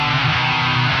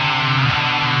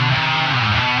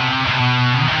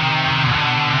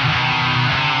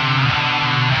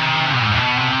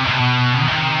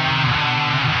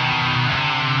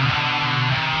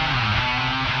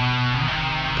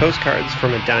Postcards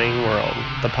from a Dying World,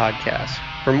 the podcast.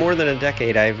 For more than a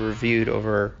decade, I've reviewed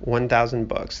over 1,000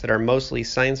 books that are mostly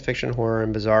science fiction, horror,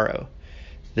 and bizarro.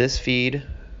 This feed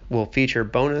will feature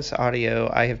bonus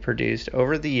audio I have produced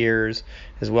over the years,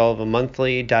 as well as a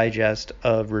monthly digest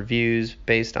of reviews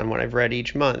based on what I've read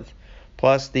each month,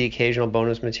 plus the occasional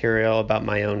bonus material about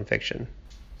my own fiction.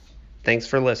 Thanks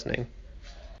for listening.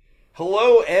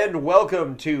 Hello and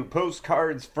welcome to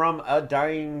Postcards from a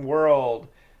Dying World.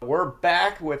 We're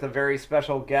back with a very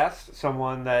special guest,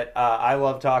 someone that I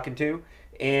love talking to,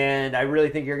 and I really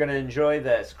think you're going to enjoy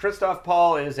this. Christoph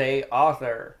Paul is a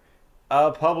author, a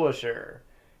publisher,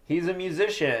 he's a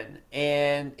musician,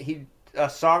 and he a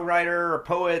songwriter, a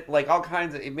poet, like all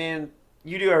kinds of, man,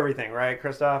 you do everything, right,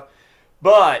 Christoph?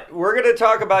 But we're going to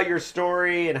talk about your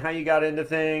story and how you got into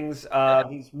things.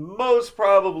 He's most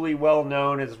probably well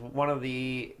known as one of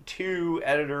the two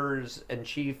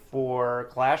editors-in-chief for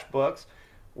Clash Books,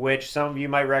 which some of you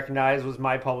might recognize was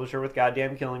my publisher with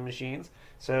Goddamn Killing Machines.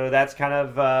 So that's kind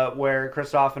of where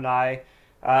Christoph and I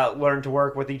learned to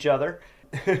work with each other.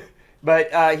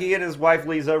 But he and his wife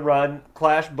Lisa run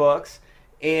Clash Books.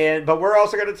 But we're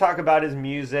also going to talk about his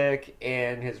music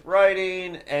and his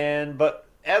writing, but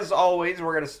as always,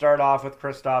 we're going to start off with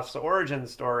Christoph's origin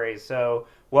story. So,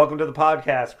 welcome to the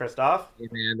podcast, Christoph. Hey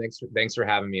man, thanks for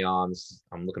having me on.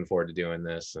 I'm looking forward to doing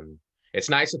this, and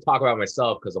it's nice to talk about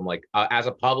myself because I'm like, as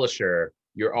a publisher,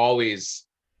 you're always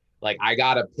like, I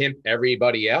gotta pimp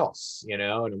everybody else, and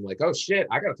I'm like, oh shit,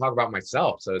 I gotta talk about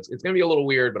myself. So it's gonna be a little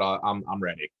weird, but I'm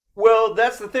ready. Well,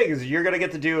 that's the thing is you're going to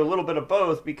get to do a little bit of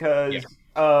both because,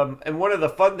 and one of the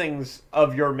fun things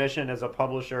of your mission as a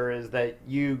publisher is that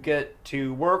you get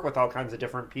to work with all kinds of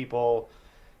different people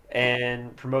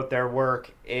and promote their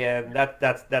work, and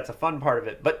that's a fun part of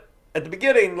it. But at the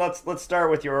beginning, let's start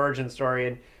with your origin story.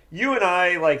 And you and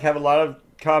I like have a lot of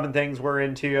common things we're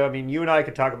into. I mean, you and I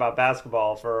could talk about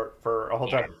basketball for a whole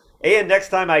time. And next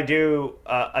time I do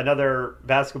another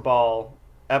basketball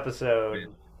episode.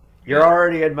 You're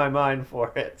already in my mind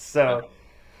for it. So,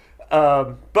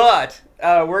 but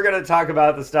we're going to talk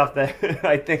about the stuff that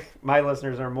I think my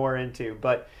listeners are more into.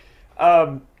 But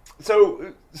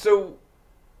so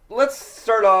let's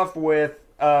start off with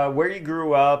where you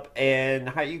grew up and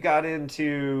how you got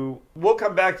into. We'll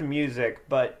come back to music,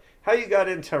 but how you got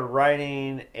into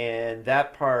writing and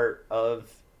that part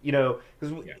of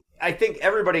because I think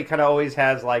everybody kind of always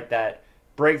has like that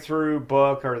breakthrough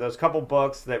book or those couple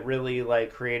books that really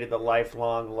like created the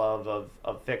lifelong love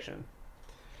of fiction.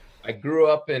 I grew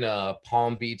up in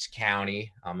Palm Beach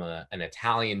County. I'm an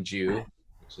Italian Jew,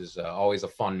 which is always a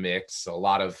fun mix. Felt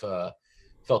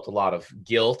a lot of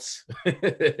guilt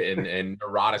and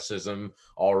neuroticism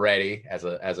already as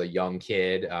a young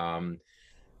kid.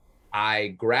 I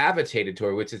gravitated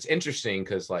toward, which is interesting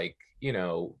because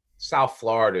South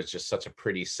Florida is just such a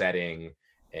pretty setting.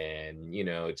 And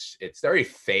it's very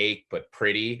fake but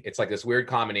pretty. It's like this weird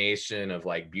combination of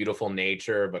like beautiful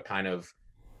nature but kind of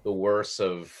the worst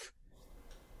of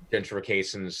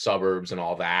gentrification, suburbs and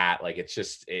all that. Like it's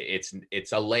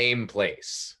a lame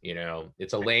place.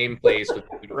 It's a lame place with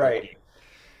right.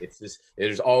 It's this.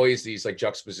 There's always these like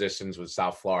juxtapositions with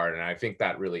South Florida, and I think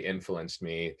that really influenced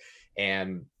me.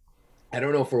 And I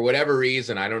don't know, for whatever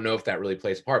reason, I don't know if that really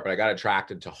plays a part, but I got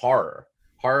attracted to horror.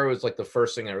 Horror was like the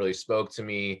first thing that really spoke to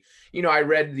me. I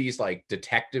read these like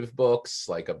detective books,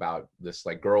 like about this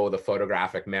like girl with a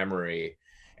photographic memory,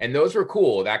 and those were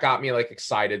cool. That got me like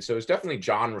excited. So it was definitely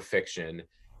genre fiction.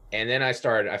 And then I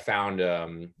found,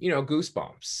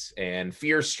 Goosebumps and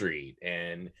Fear Street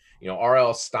and,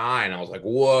 R.L. Stine. I was like,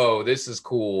 whoa, this is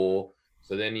cool.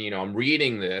 So then, I'm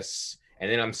reading this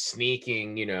and then I'm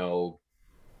sneaking,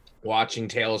 watching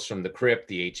Tales from the Crypt,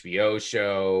 the HBO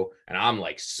show, and I'm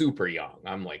like super young.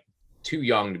 I'm like too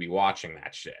young to be watching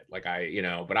that shit. Like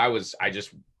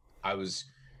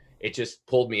it just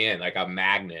pulled me in like a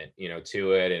magnet,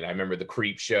 to it. And I remember the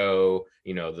Creep Show,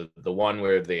 the one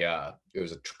where it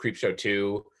was a Creep Show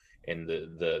 2 and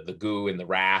the goo in the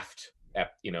raft.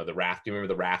 The raft. Do you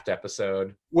remember the raft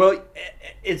episode? Well,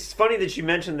 it's funny that you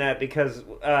mentioned that because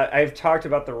I've talked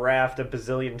about the raft a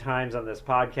bazillion times on this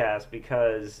podcast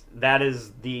because that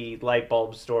is the light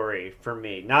bulb story for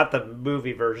me, not the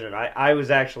movie version. I was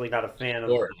actually not a fan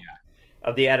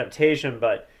of the adaptation,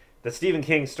 but the Stephen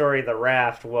King story, The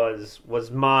Raft, was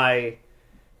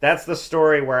that's the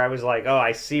story where I was like, oh,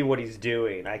 I see what he's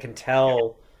doing. I can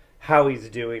tell how he's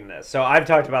doing this. So I've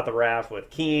talked about The Raft with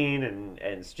Keen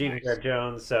and Stephen Grant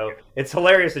Jones. So it's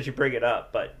hilarious that you bring it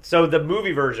up. But so the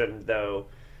movie version, though,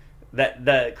 that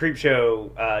the Creep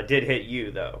Show did hit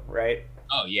you, though, right?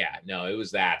 Oh yeah, no, it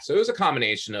was that. So it was a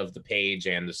combination of the page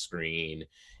and the screen.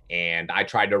 And I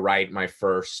tried to write my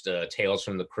first Tales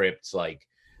from the Crypt. Like,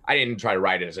 I didn't try to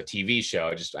write it as a TV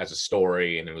show, just as a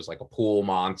story. And it was like a pool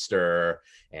monster.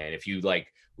 And if you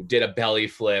like did a belly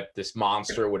flip, this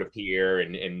monster would appear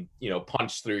and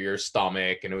punch through your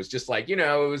stomach. And it was just like, it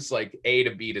was like A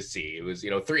to B to C. It was,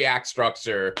 3-act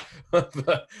structure,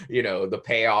 the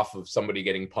payoff of somebody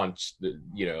getting punched,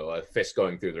 a fist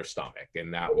going through their stomach.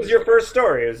 And that was your first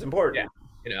story. It was important. Yeah.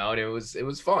 And it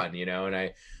was fun,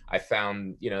 and I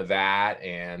found, that,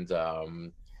 and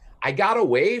I got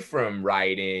away from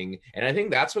writing, and I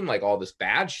think that's when like all this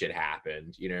bad shit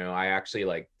happened. I actually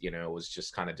was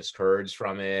just kind of discouraged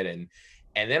from it,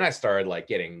 and then I started like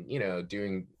getting,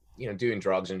 doing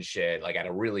drugs and shit like at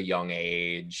a really young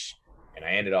age, and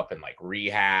I ended up in like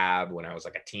rehab when I was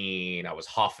like a teen. I was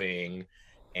huffing,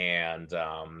 and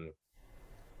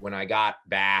when I got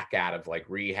back out of like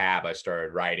rehab, I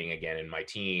started writing again in my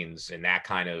teens, and that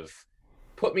kind of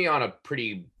put me on a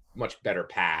pretty much better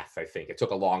path. I think it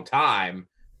took a long time,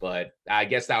 but I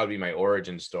guess that would be my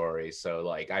origin story. So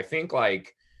like, I think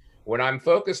like when I'm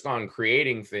focused on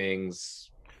creating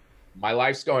things, my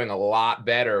life's going a lot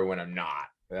better when I'm not.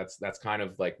 That's kind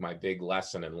of like my big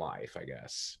lesson in life, I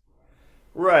guess.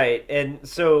 Right. And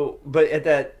so, but at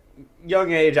that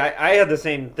young age, I had the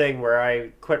same thing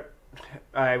where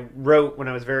I wrote when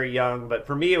I was very young, but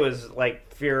for me, it was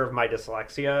like fear of my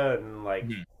dyslexia and like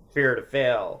fear to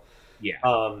fail.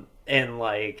 Yeah. And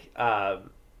like,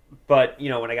 but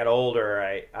when I got older,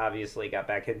 I obviously got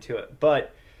back into it.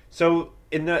 But so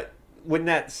when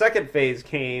that second phase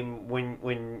came,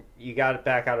 when you got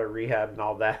back out of rehab and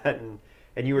all that, and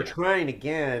you were trying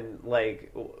again,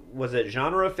 like, was it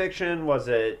genre fiction? Was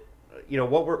it,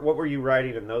 what were you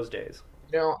writing in those days?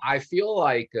 I feel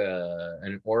like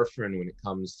an orphan when it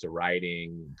comes to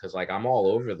writing, because like I'm all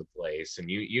over the place,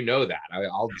 and you know that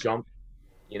I'll jump.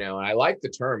 And I like the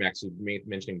term actually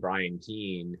mentioning Brian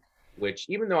Keene, which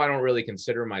even though I don't really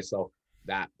consider myself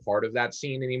that part of that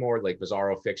scene anymore, like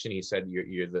Bizarro Fiction, he said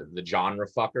you're the genre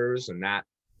fuckers, and that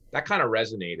kind of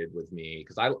resonated with me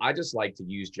because I just like to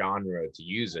use genre to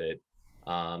use it.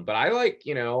 But I like,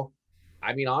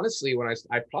 I mean, honestly, when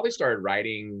I probably started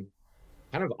writing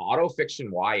kind of auto fiction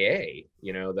YA,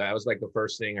 that was like the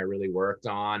first thing I really worked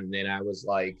on. And then I was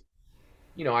like,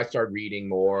 I started reading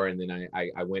more, and then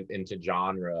I went into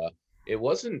genre. It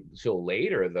wasn't until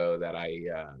later though that I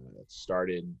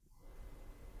started,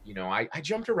 I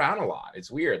jumped around a lot.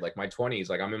 It's weird. Like my 20s,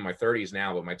 like I'm in my 30s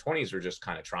now, but my 20s were just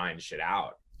kind of trying shit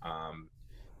out. So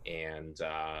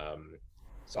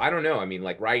I don't know. I mean,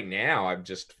 like right now, I'm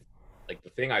just like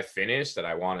the thing I finished that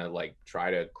I want to like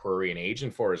try to query an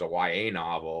agent for is a YA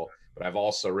novel, but I've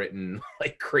also written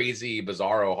like crazy,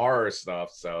 bizarro horror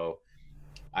stuff. So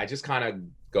I just kind of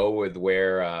go with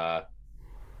where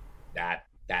that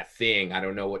thing, I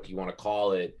don't know what you want to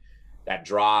call it, that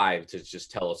drive to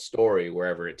just tell a story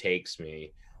wherever it takes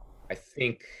me. I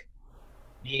think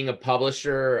being a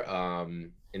publisher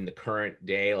in the current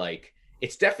day, like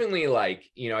it's definitely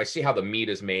like, I see how the meat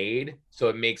is made. So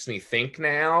it makes me think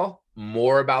now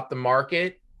more about the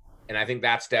market. And I think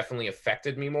that's definitely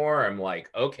affected me more. I'm like,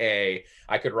 okay,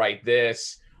 I could write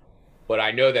this, but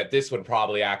I know that this would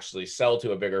probably actually sell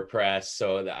to a bigger press.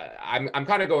 So I'm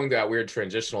kind of going through that weird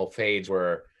transitional phase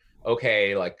where,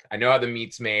 okay, like I know how the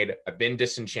meat's made. I've been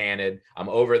disenchanted. I'm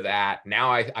over that.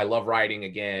 Now I love writing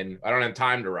again. I don't have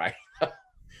time to write,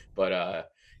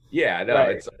 but yeah, no,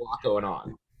 Right. it's a lot going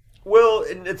on. Well,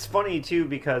 and it's funny too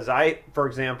because for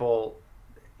example,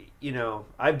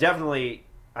 I definitely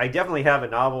have a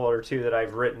novel or two that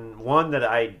I've written. One that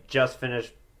I just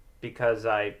finished because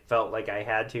I felt like I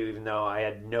had to, even though I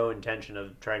had no intention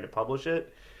of trying to publish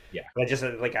it. Yeah. I just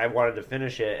like I wanted to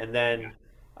finish it, and then Yeah.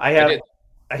 I have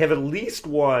I have at least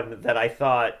one that I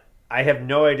thought I have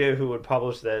no idea who would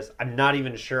publish this. I'm not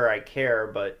even sure I care,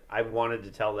 but I wanted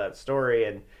to tell that story,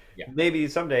 and Yeah. maybe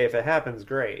someday if it happens,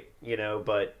 great,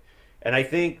 But and I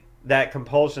think that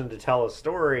compulsion to tell a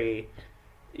story,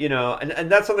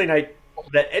 and that's something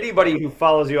that anybody who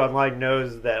follows you online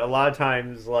knows that a lot of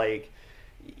times, like,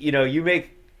 you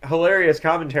make hilarious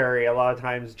commentary a lot of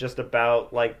times just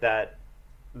about like that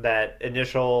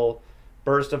initial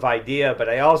burst of idea, but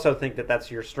I also think that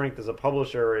that's your strength as a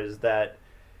publisher is that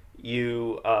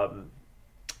you have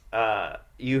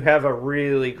a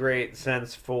really great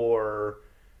sense for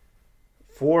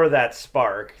that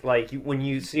spark. Like when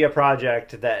you see a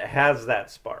project that has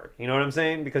that spark, you know what I'm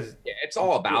saying? Because Yeah, it's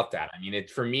all about that. I mean,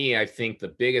 for me, I think the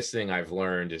biggest thing I've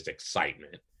learned is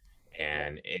excitement.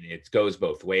 And it goes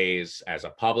both ways. As a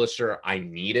publisher, I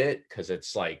need it because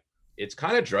it's like it's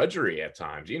kind of drudgery at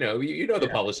times. You know the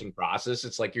publishing process.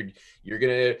 It's like you're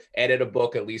gonna edit a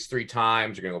book at least 3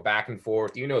 times. You're gonna go back and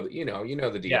forth. You know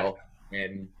the deal.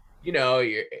 And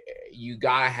you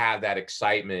gotta have that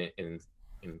excitement and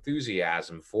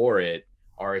enthusiasm for it,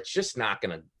 or it's just not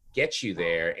gonna get you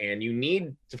there. And you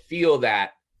need to feel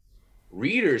that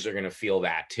readers are gonna feel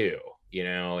that too.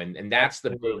 And that's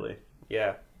Absolutely.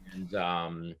 Yeah.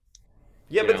 And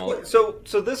yeah, but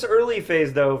so this early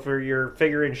phase though, for your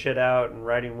figuring shit out and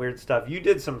writing weird stuff, you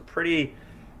did some pretty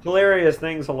hilarious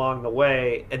things along the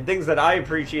way, and things that I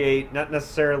appreciate. Not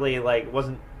necessarily like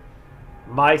wasn't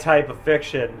my type of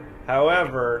fiction.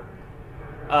 However,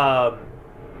 um,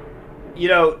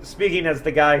 speaking as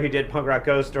the guy who did Punk Rock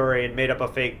Ghost Story and made up a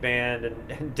fake band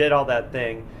and did all that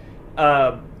thing,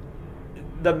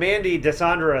 the Mandy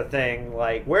Desandra thing,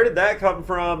 like, where did that come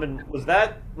from? And was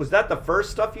that the first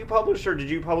stuff you published, or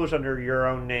did you publish under your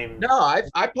own name? No,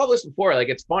 I published before. Like,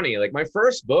 it's funny. Like, my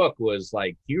first book was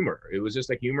like humor. It was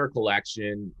just a humor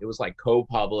collection. It was like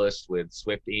co-published with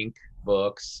Swift Inc.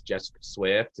 Books, Jessica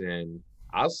Swift, and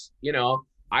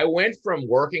I went from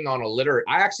working on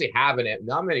I actually have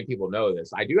not many people know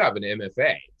this. I do have an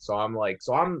MFA. So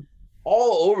I'm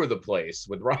all over the place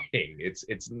with writing.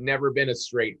 It's never been a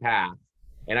straight path.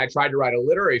 And I tried to write a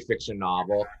literary fiction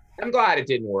novel. I'm glad it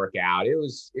didn't work out.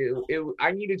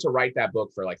 I needed to write that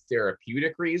book for like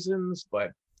therapeutic reasons,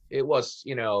 but it was,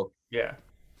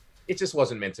 it just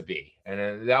wasn't meant to be.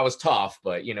 And that was tough,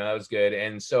 but that was good.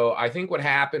 And so I think what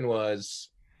happened was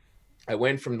I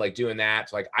went from like doing that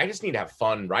to like, I just need to have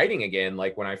fun writing again.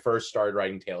 Like when I first started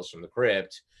writing Tales from the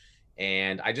Crypt,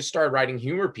 and I just started writing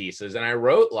humor pieces, and I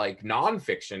wrote like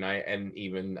nonfiction. And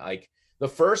even like the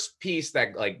first piece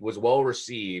that like was well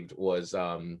received was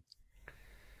an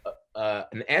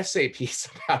essay piece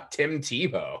about Tim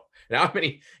Tebow. Now, how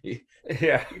many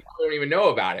people don't even know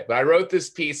about it? But I wrote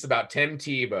this piece about Tim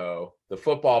Tebow, the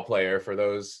football player. For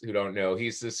those who don't know,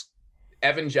 he's this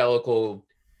evangelical,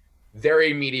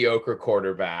 very mediocre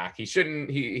quarterback.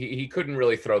 He couldn't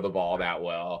really throw the ball that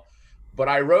well. But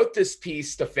I wrote this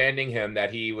piece defending him,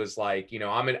 that he was like,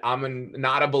 I'm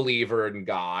not a believer in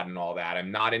God and all that.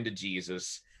 I'm not into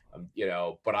Jesus,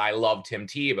 but I loved Tim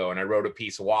Tebow, and I wrote a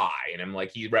piece why. And I'm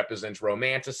like, he represents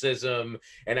romanticism,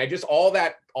 and I just all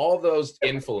those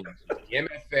influences, the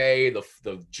MFA,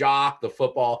 the jock, the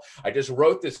football. I just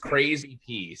wrote this crazy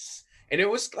piece. And it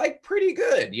was like pretty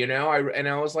good,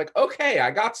 I was like, okay,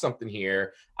 I got something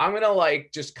here. I'm going to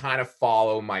like just kind of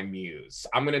follow my muse.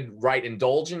 I'm going to write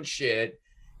indulgent shit,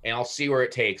 and I'll see where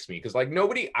it takes me. Cause like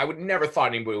I would never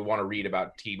thought anybody would want to read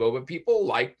about Tebow, but people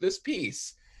liked this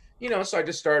piece, so I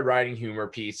just started writing humor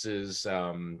pieces,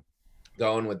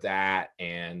 going with that.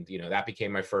 And, that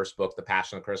became my first book, The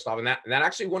Passion of Kristoff. And that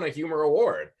actually won a humor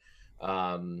award. It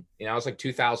was like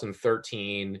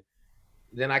 2013.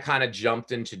 Then I kind of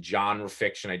jumped into genre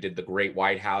fiction. I did the Great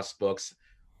White House books.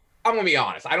 I'm going to be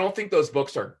honest. I don't think those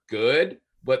books are good,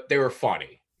 but they were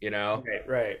funny,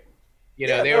 Right.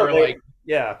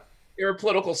 They were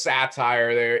political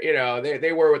satire.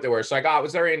 They were what they were. So I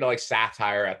was very into like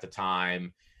satire at the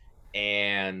time.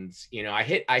 And, I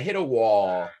hit a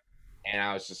wall, and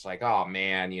I was just like, oh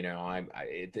man,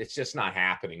 it's just not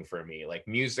happening for me. Like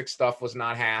music stuff was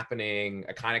not happening.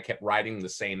 I kind of kept writing the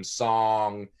same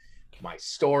song. My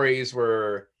stories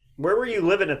were. Where were you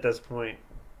living at this point?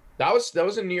 That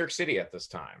was in New York City at this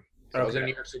time. So I was in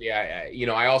New York City.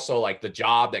 I also like the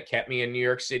job that kept me in New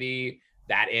York City,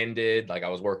 that ended. Like I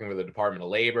was working with the Department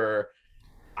of Labor.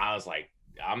 I was like,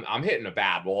 I'm hitting a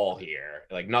bad wall here.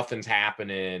 Like nothing's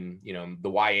happening.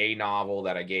 The YA novel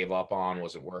that I gave up on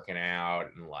wasn't working out,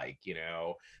 and like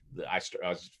I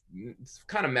was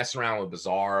kind of messing around with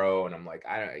Bizarro, and I'm like,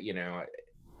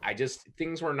 I just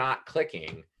things were not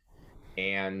clicking.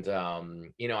 And,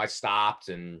 I stopped,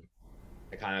 and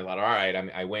I kind of thought, all right,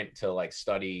 I went to like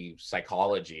study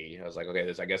psychology. I was like,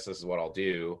 okay, I guess this is what I'll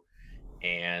do.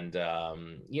 And,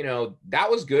 that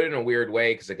was good in a weird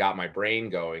way, because it got my brain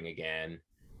going again.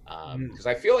 Because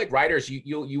I feel like writers,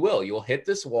 you'll hit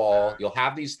this wall, you'll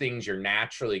have these things you're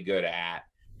naturally good at,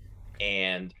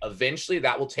 and eventually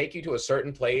that will take you to a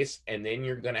certain place, and then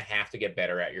you're going to have to get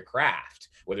better at your craft,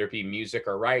 whether it be music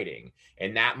or writing.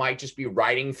 And that might just be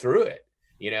writing through it,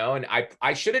 and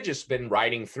I should have just been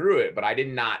writing through it, but I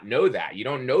did not know that. You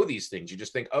don't know these things. You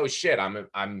just think, oh shit,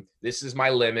 this is my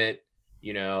limit.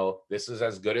 This is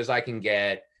as good as I can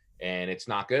get, and it's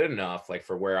not good enough, like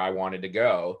for where I wanted to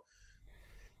go.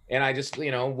 And I just,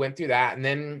 went through that. And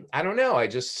then I don't know, I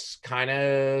just kind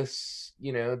of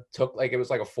took like, it was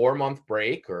like a 4-month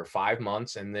break or 5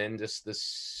 months, and then just this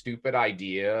stupid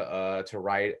idea to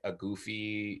write a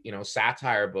goofy,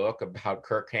 satire book about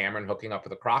Kirk Cameron hooking up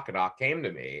with a crocodile came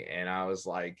to me. And I was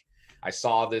like, I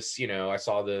saw this, I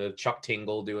saw the Chuck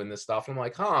Tingle doing this stuff, and I'm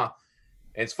like, huh.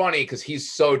 And it's funny because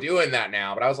he's so doing that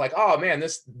now, but I was like, oh man,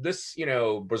 this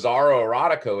Bizarro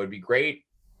Erotica would be great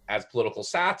as political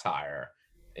satire.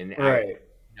 And right.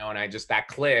 and I just, that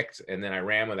clicked, and then I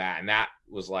ran with that, and that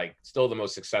was like still the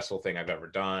most successful thing I've ever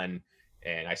done.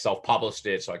 And I self-published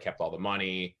it, so I kept all the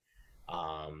money.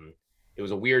 It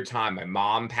was a weird time. My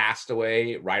mom passed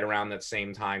away right around that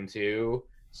same time too.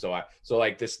 So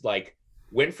like this, like,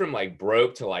 went from like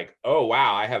broke to like, oh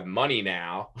wow, I have money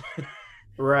now.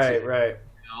 Right, right.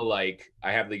 Like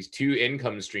I have these 2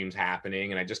 income streams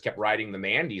happening, and I just kept writing the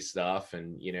Mandy stuff,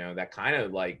 and that kind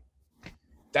of like,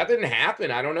 that didn't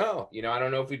happen. I don't know. I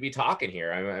don't know if we'd be talking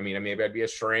here. I mean, maybe I'd be a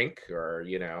shrink, or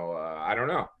I don't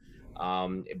know.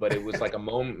 But it was like a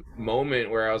moment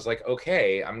where I was like,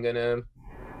 okay, I'm gonna,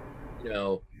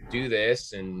 do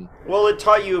this. And well, it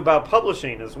taught you about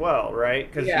publishing as well, right?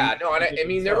 Yeah, no, and I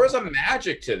mean, there was a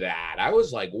magic to that. I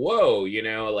was like, whoa,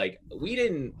 like I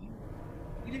didn't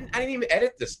even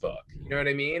edit this book. You know what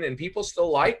I mean? And people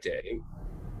still liked it.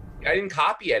 I didn't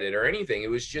copy edit or anything. It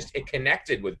was just, it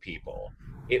connected with people.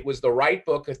 It was the right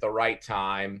book at the right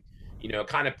time.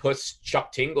 Kind of pushed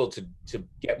Chuck Tingle to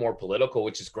get more political,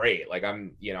 which is great. Like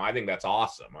I think that's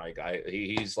awesome. Like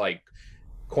he's like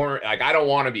corner. Like I don't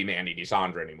want to be Mandy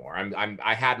Desandra anymore.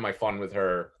 I had my fun with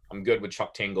her. I'm good with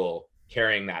Chuck Tingle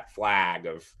carrying that flag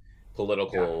of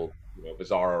political,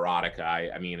 bizarre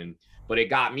erotica. I mean, but it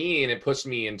got me, and it pushed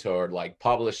me into like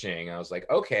publishing. I was like,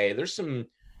 okay, there's some,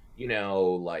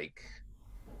 like,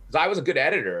 because I was a good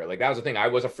editor. Like that was the thing. I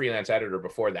was a freelance editor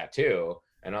before that too.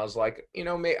 And I was like,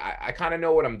 I kind of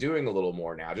know what I'm doing a little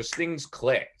more now. Just things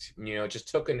clicked. It just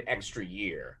took an extra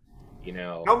year.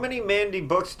 How many Mandy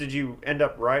books did you end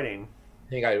up writing? I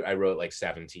think I wrote like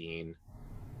 17.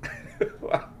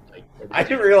 Wow. Like, I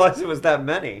didn't realize it was that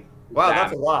many. Wow,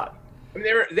 that's a lot. I mean,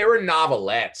 there were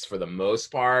novelettes for the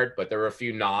most part, but there were a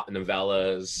few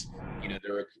novellas.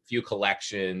 There were a few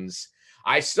collections.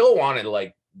 I still wanted to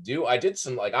like I did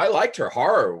some, like, I liked her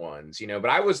horror ones, but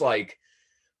I was like,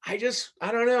 I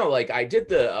don't know, like I did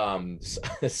the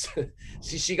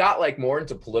she got like more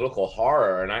into political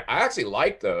horror, and I actually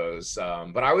liked those,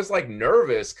 but I was like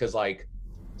nervous because like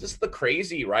just the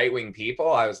crazy right-wing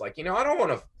people, I was like, I don't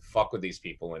want to fuck with these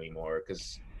people anymore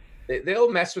because they'll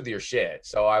mess with your shit.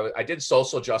 So I did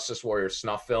Social Justice Warrior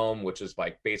snuff film, which is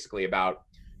like basically about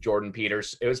Jordan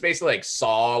Peterson. It was basically like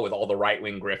Saw with all the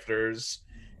right-wing grifters,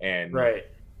 and right.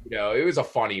 It was a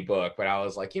funny book, but I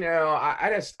was like, I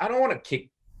don't want to kick.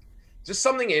 Just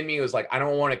something in me was like, I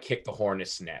don't want to kick the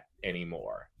hornet's net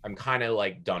anymore. I'm kind of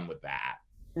like done with that.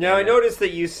 Now, I noticed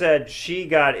that you said she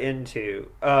got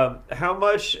into. How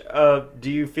much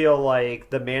do you feel like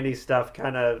the Mandy stuff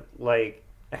kind of like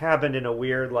happened in a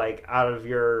weird, like out of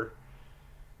your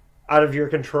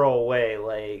control way?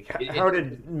 Like, how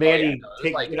did Mandy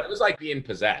take? It was like being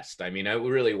possessed. I mean, it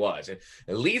really was. And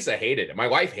Lisa hated it. My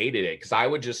wife hated it because I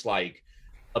would just like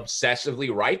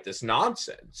obsessively write this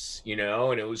nonsense,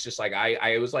 and it was just like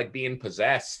I was like being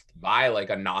possessed by like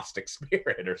a Gnostic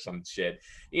spirit or some shit,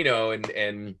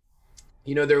 and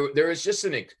there was just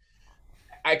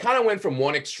I kind of went from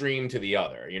one extreme to the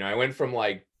other. I went from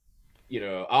like,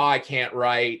 oh, I can't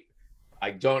write,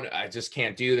 I just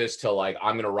can't do this, till like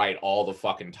I'm gonna write all the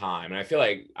fucking time. And I feel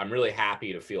like I'm really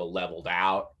happy to feel leveled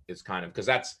out. It's kind of because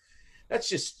that's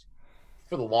just,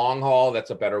 for the long haul, that's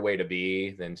a better way to be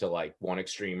than to like one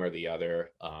extreme or the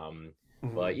other.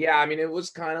 But yeah, I mean, it was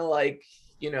kind of like,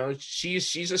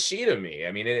 she's a she to me.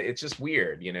 I mean, it's just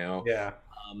weird, Yeah.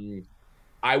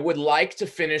 I would like to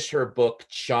finish her book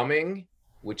Chumming,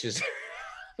 which is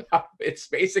it's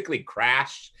basically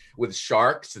Crash with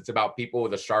sharks. It's about people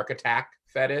with a shark attack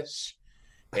fetish.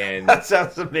 And that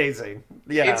sounds amazing.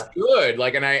 Yeah, it's good.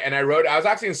 Like, and I was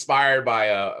actually inspired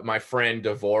by my friend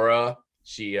Devora.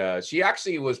 She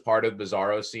actually was part of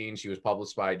Bizarro Scene. She was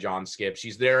published by John Skip.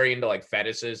 She's very into like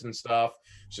fetishes and stuff.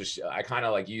 So I kind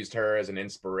of like used her as an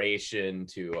inspiration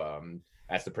to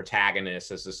as the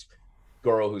protagonist, as this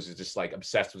girl who's just like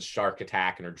obsessed with shark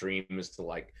attack, and her dream is to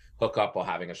like hook up while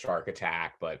having a shark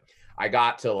attack. But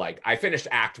I finished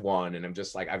act 1, and I'm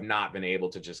just like, I've not been able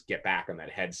to just get back on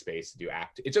that headspace to do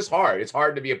act. It's just hard. It's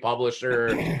hard to be a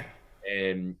publisher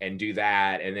and do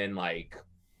that. And then like,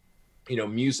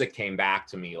 music came back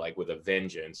to me like with a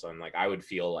vengeance. And like, I would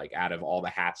feel like out of all the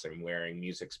hats I'm wearing,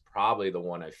 music's probably the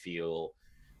one I feel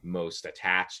most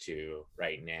attached to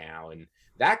right now. And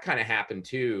that kind of happened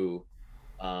too.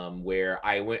 where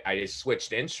I just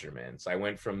switched instruments. I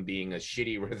went from being a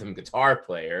shitty rhythm guitar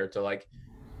player to like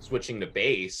switching to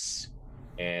bass,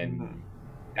 and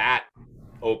that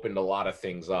opened a lot of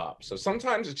things up. So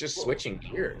sometimes it's just switching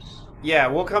gears. Yeah,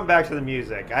 we'll come back to the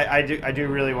music. I do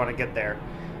really want to get there.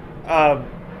 Um,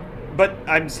 but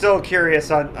I'm still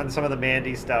curious on some of the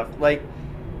Mandy stuff. Like,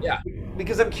 Yeah.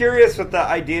 because I'm curious with the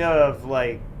idea of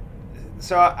like,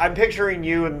 so I'm picturing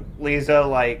you and Lisa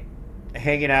like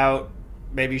hanging out,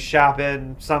 maybe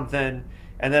shopping something,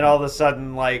 and then all of a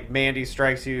sudden like Mandy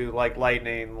strikes you like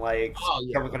lightning, like Oh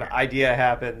yeah. some kind of idea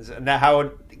happens, and that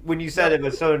how when you said it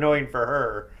was so annoying for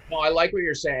her. No, I like what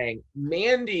you're saying.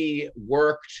 Mandy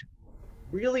worked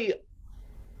really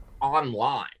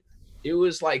online. It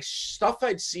was like stuff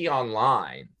I'd see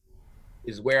online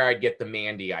is where I'd get the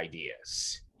Mandy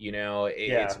ideas. It's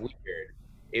Yeah, weird.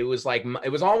 It was like it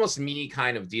was almost me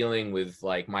kind of dealing with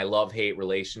like my love-hate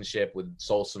relationship with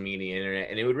social media internet,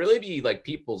 and it would really be like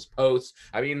people's posts.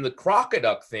 I mean, the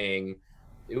Crocoduck thing,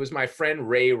 it was my friend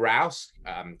Ray Rouse,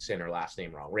 I'm saying her last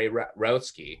name wrong, Ray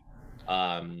Rowski,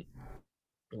 um,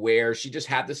 where she just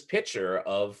had this picture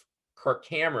of Kirk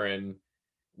Cameron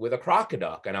with a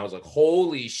crocoduck, and I was like,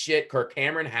 holy shit, Kirk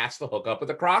Cameron has to hook up with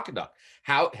a crocoduck.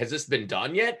 How has this been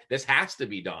done yet? This has to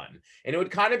be done. And it would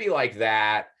kind of be like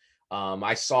that.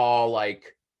 I saw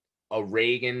a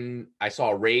Reagan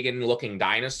looking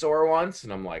dinosaur once,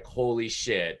 and I'm like, holy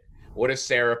shit, what if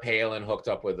Sarah Palin hooked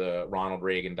up with a Ronald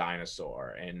Reagan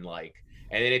dinosaur? And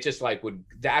then it just like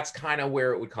that's kind of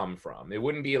where it would come from. It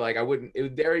wouldn't be like, it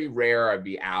was very rare I'd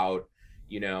be out,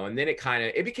 and then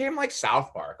it became like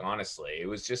South Park, honestly. It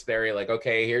was just very like,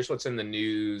 okay, here's what's in the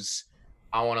news.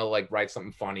 I want to like write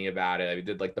something funny about it. I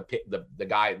did like the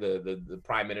guy, the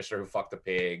prime minister who fucked a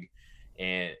pig.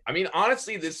 And I mean,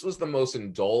 honestly, this was the most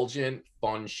indulgent,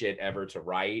 fun shit ever to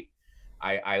write.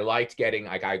 I liked getting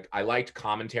like I liked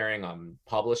commentating on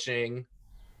publishing.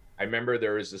 I remember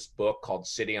there was this book called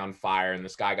City on Fire, and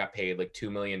this guy got paid like $2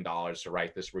 million to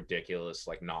write this ridiculous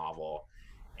like novel.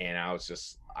 And I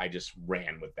just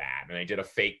ran with that. And I did a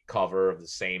fake cover of the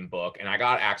same book. And I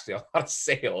got actually a lot of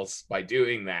sales by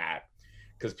doing that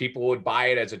because people would buy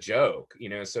it as a joke,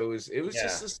 So it was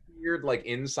just this weird like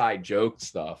inside joke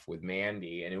stuff with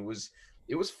Mandy. And it was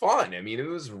fun. I mean, it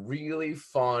was really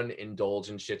fun,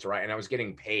 indulgent shit to write. And I was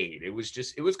getting paid. It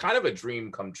was kind of a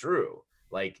dream come true.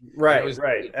 Like, it right, was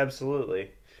right,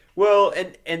 absolutely. Well,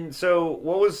 and so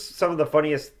what was some of the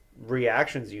funniest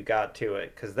reactions you got to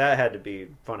it? Because that had to be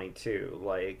funny too.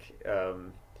 Like, I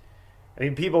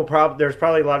mean, there's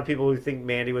probably a lot of people who think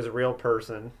Mandy was a real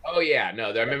person. Oh yeah,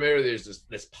 no. I remember there's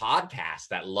this podcast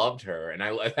that loved her, and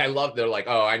I love. They're like,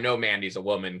 oh, I know Mandy's a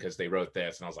woman because they wrote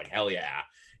this, and I was like, hell yeah,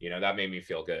 that made me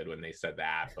feel good when they said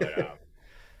that. But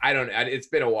I don't. It's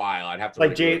been a while. I'd have to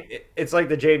Like it's like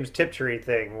the James Tiptree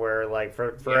thing, where like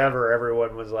for forever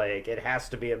everyone was like, it has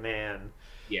to be a man.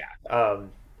 Yeah.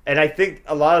 And I think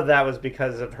a lot of that was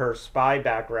because of her spy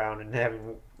background and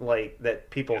having like that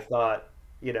people thought,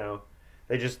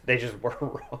 they just were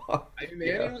wrong. I mean,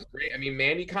 Mandy was great. I mean,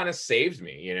 Mandy kind of saved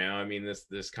me. I mean,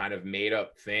 this kind of made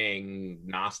up thing,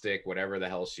 Gnostic, whatever the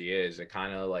hell she is. It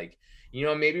kind of like,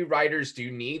 maybe writers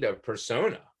do need a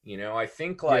persona. I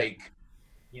think like.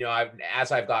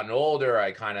 As I've gotten older,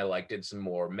 I kind of like did some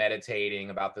more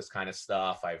meditating about this kind of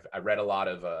stuff. I read a lot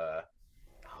of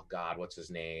oh God, what's his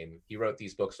name? He wrote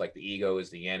these books like The Ego is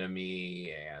the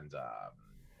Enemy, and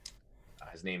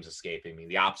his name's escaping me.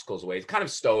 The Obstacles Away. It's kind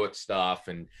of stoic stuff,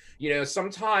 and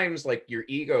sometimes like your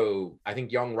ego. I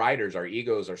think young writers, our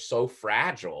egos are so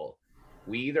fragile.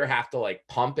 We either have to like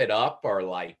pump it up or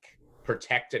like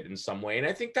protect it in some way, and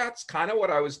I think that's kind of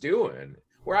what I was doing.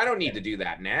 Where I don't need to do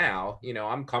that now.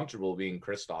 I'm comfortable being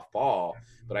Christoph Paul,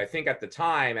 but I think at the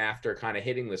time, after kind of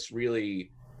hitting this really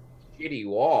shitty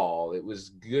wall, it was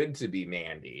good to be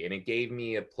Mandy, and it gave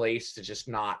me a place to just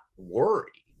not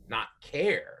worry, not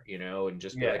care, and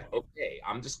just be like, okay,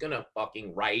 I'm just gonna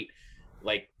fucking write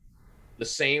like the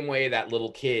same way that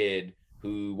little kid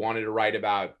who wanted to write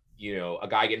about, a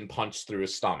guy getting punched through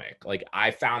his stomach. Like I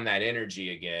found that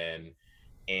energy again.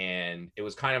 And it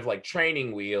was kind of like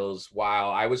training wheels while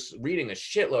I was reading a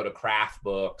shitload of craft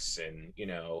books and,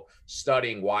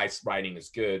 studying why writing is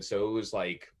good. So it was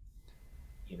like,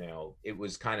 it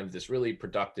was kind of this really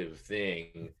productive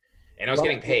thing. And I was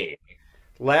getting paid.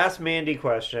 Last Mandy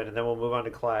question, and then we'll move on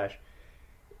to Clash.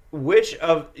 Which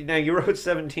of now you wrote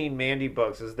 17 Mandy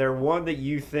books? Is there one that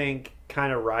you think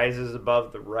kind of rises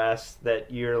above the rest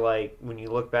that you're like when you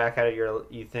look back at it,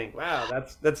 you think, wow,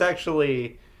 that's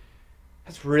actually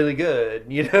that's really good,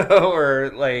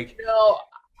 or like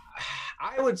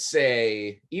I would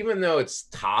say, even though it's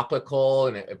topical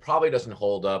and it probably doesn't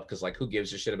hold up because, like, who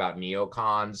gives a shit about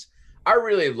neocons? I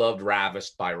really loved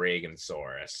Ravished by Reagan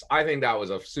Soros. I think that was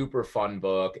a super fun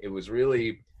book. It was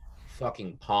really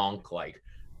fucking punk. Like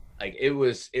it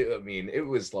was. I mean, it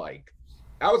was like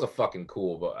that was a fucking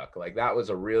cool book. Like that was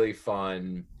a really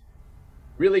fun,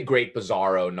 really great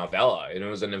Bizarro novella, and it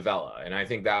was a novella. And I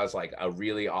think that was like a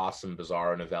really awesome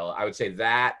Bizarro novella. I would say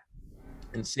that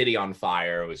and City on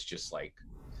Fire was just like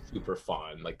super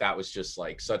fun. Like that was just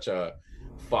like such a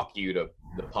fuck you to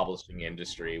the publishing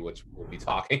industry, which we'll be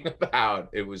talking about.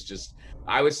 It was just,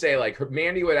 I would say like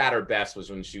Mandy Wood at her best was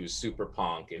when she was super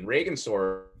punk, and Reagan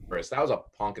Soros, that was a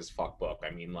punk as fuck book.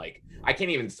 I mean, like I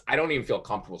don't even feel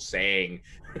comfortable saying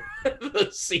the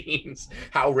scenes,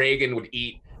 how Reagan would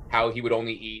eat, how he would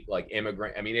only eat like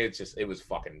immigrant. I mean, it was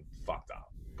fucking fucked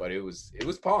up, but it was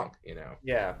punk, you know?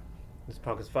 Yeah. It's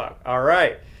punk as fuck. All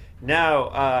right.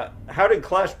 Now, how did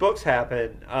Clash Books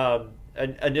happen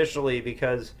initially?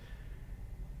 Because,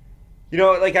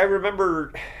 like I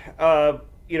remember,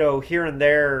 here and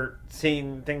there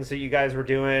seeing things that you guys were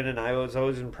doing, and I was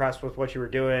always impressed with what you were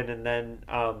doing. And then,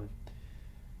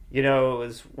 it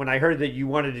was when I heard that you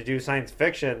wanted to do science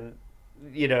fiction,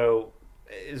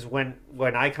 is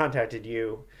when I contacted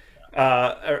you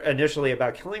initially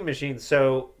about Killing Machines.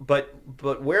 So, but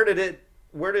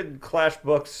where did Clash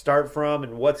Books start from,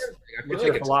 and what's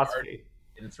your philosophy?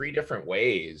 In three different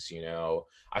ways,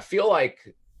 I feel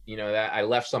like, that I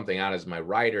left something out as my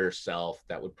writer self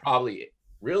that would probably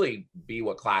really be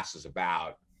what Class is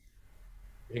about.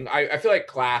 I feel like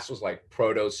Class was like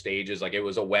proto stages, like it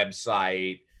was a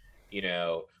website,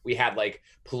 we had like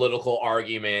political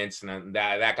arguments, and then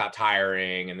that got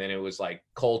tiring, and then it was like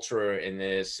culture in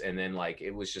this, and then like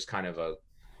it was just kind of a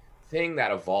thing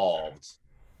that evolved.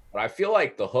 But I feel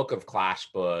like the hook of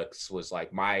Clash Books was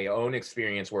like my own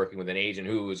experience working with an agent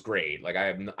who was great. Like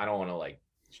I don't want to like,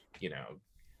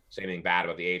 say anything bad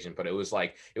about the agent, but it was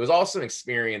also an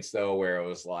experience though, where it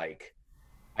was like,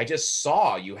 I just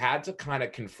saw you had to kind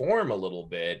of conform a little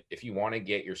bit if you want to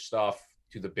get your stuff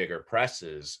to the bigger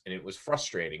presses. And it was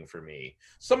frustrating for me.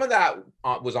 Some of that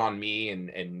was on me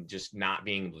and just not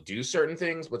being able to do certain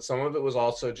things, but some of it was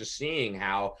also just seeing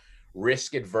how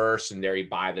risk adverse and very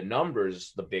by the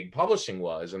numbers the big publishing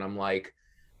was. And I'm like,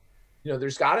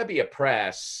 there's got to be a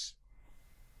press.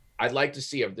 I'd like to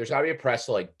see there's got to be a press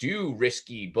to like do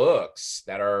risky books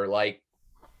that are like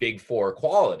Big Four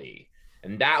quality.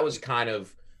 And that was kind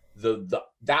of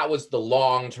that was the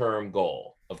long-term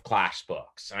goal of Clash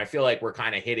Books. And I feel like we're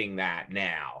kind of hitting that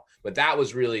now, but that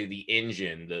was really the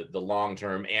engine, the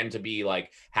long-term, and to be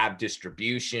like have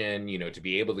distribution, to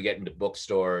be able to get into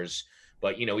bookstores.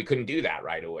 But, we couldn't do that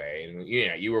right away. And,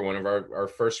 you were one of our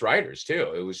first writers,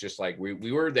 too. It was just like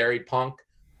we were very punk,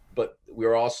 but we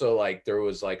were also like there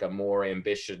was like a more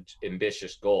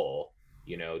ambitious goal,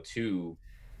 to.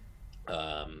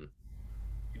 And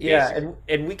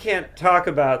we can't talk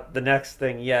about the next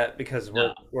thing yet because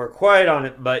we're quiet on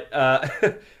it. But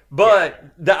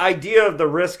the idea of the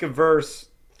risk averse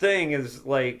thing is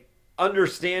like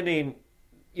understanding,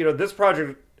 this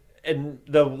project. And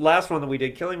the last one that we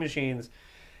did, Killing Machines,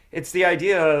 it's the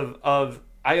idea of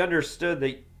I understood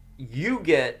that you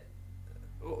get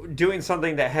doing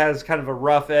something that has kind of a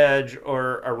rough edge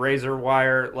or a razor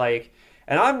wire, like,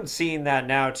 and I'm seeing that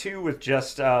now too with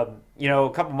just, a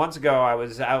couple months ago I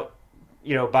was out,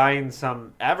 buying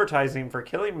some advertising for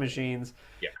Killing Machines.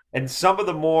 Yeah. And some of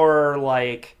the more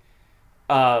like,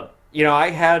 I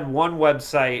had one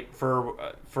website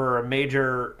for a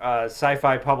major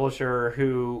sci-fi publisher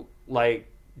who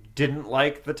like didn't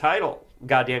like the title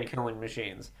Goddamn Killing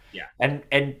Machines. Yeah. And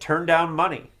turned down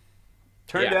money.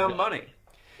 Money.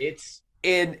 It's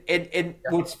and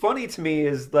what's funny to me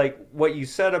is like what you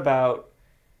said about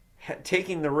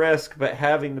taking the risk but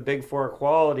having the Big Four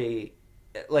quality,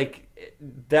 like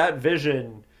that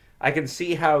vision. I can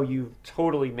see how you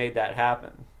totally made that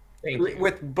happen.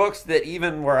 With books that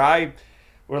even where I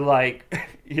were like,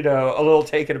 a little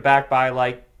taken aback by,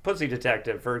 like Pussy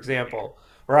Detective, for example,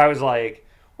 where I was like,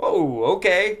 whoa,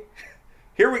 okay,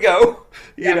 here we go.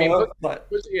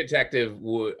 Pussy Detective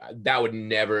would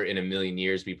never in a million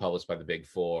years be published by the Big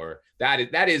Four.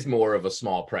 That is more of a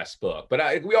small press book.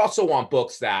 But we also want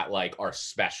books that like are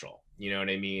special. You know what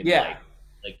I mean? Yeah.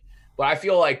 But I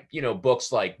feel like,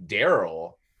 books like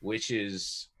Daryl, which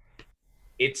is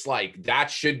it's like that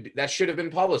should have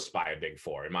been published by a big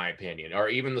four, in my opinion, or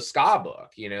even the ska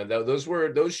book.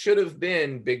 Those should have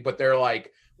been big, but they're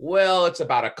like, well, it's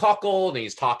about a cuckold, and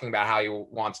he's talking about how he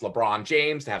wants LeBron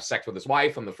James to have sex with his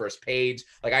wife on the first page.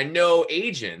 Like, I know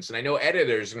agents and I know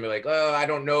editors are gonna be like, oh, I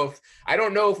don't know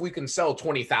if we can sell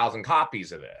 20,000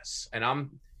 copies of this. And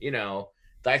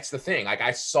that's the thing. Like,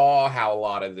 I saw how a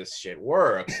lot of this shit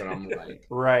works, and I'm like,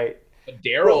 right. But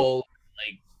Daryl,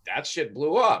 like, that shit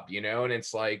blew up, and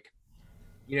it's like,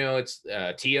 it's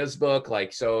Tia's book,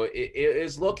 like, so it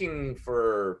is looking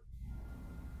for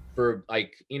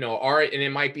like, art, and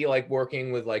it might be like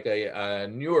working with like a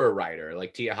newer writer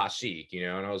like Tia Hashik,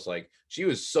 and I was like, she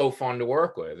was so fun to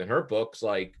work with, and her book's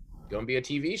like gonna be a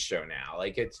TV show now.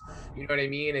 Like, it's, you know what I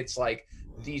mean? It's like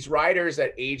these writers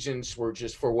that agents were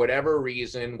just, for whatever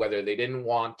reason, whether they didn't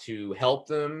want to help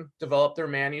them develop their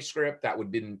manuscript that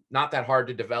would be not that hard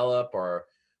to develop, or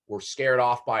were scared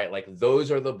off by it, like,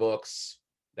 those are the books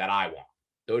that I want.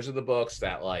 Those are the books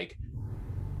that, like,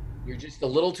 you're just a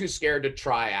little too scared to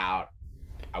try out.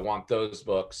 I want those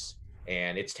books.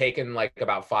 And it's taken like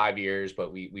about 5 years,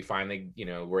 but we finally,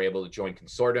 were able to join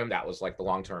consortium. That was like the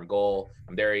long-term goal.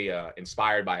 I'm very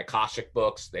inspired by Akashic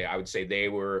books. I would say they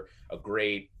were a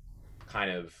great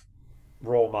kind of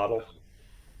role model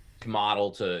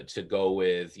to go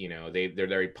with. They're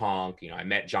very punk. I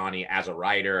met Johnny as a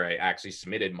writer. I actually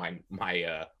submitted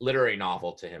my literary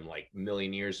novel to him like a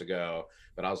million years ago,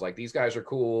 but I was like, these guys are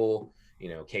cool.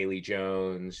 Kaylee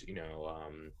Jones,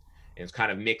 and it's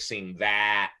kind of mixing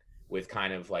that with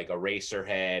kind of like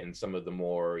Eraserhead and some of the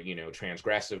more,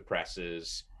 transgressive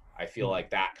presses. I feel like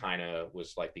that kind of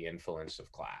was like the influence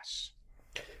of Class.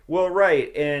 Well,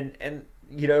 right. And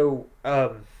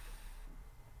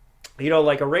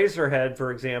like Eraserhead,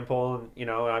 for example, and,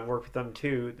 I've worked with them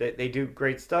too. They do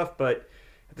great stuff, but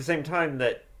at the same time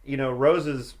that,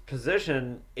 Rose's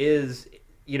position is,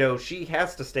 she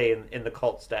has to stay in the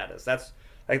cult status. That's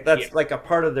like a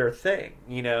part of their thing,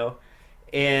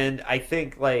 and I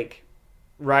think like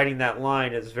riding that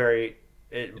line is very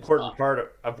important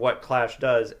part of what Clash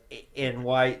does and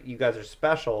why you guys are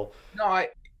special. No, I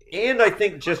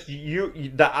think just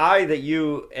the eye that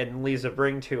you and Lisa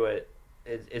bring to it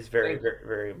is very, very,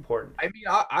 very important. I mean,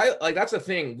 I like, that's the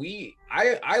thing.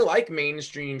 I like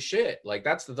mainstream shit. Like,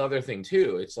 that's the other thing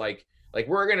too. It's like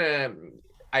we're gonna,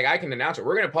 I can announce it.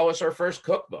 We're gonna publish our first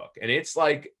cookbook, and it's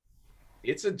like,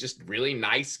 it's a just really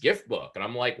nice gift book, and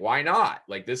I'm like, why not?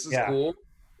 Like, this is cool.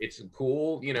 It's a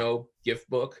cool, gift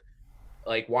book.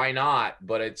 Like, why not?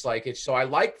 But it's like, so I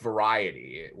like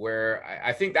variety, where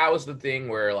I think that was the thing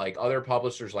where like other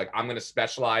publishers, like, I'm gonna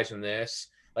specialize in this.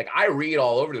 Like, I read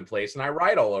all over the place and I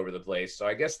write all over the place, so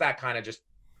I guess that kind of just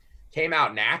came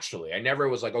out naturally. I never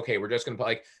was like, okay, we're just gonna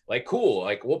like cool,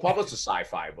 like, we'll publish a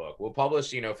sci-fi book. We'll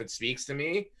publish, if it speaks to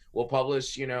me, we'll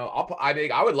publish,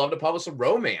 I would love to publish a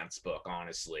romance book,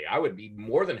 honestly. I would be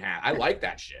more than happy. I like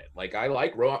that shit. Like, I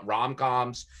like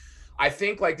rom-coms. I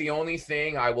think like the only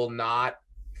thing I will not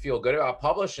feel good about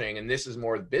publishing, and this is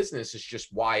more business, is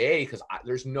just YA, because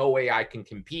there's no way I can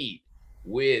compete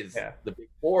with the big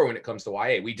four when it comes to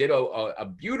YA. We did a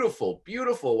beautiful,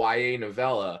 beautiful YA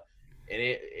novella,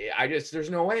 and there's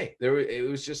no way. It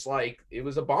was just like, it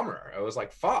was a bummer. I was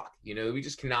like, fuck, we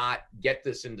just cannot get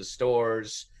this into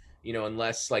stores,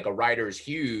 unless like a writer is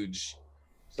huge.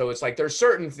 So it's like, there's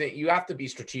certain things you have to be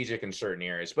strategic in certain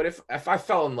areas. But if I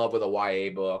fell in love with a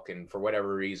YA book, and for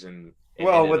whatever reason,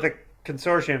 with the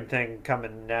consortium thing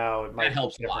coming now, it might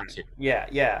help a lot too.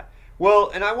 Yeah.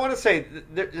 Well, and I want to say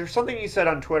there's something you said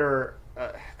on Twitter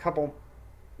a couple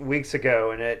weeks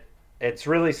ago, and it's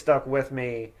really stuck with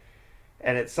me,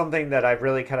 and it's something that I've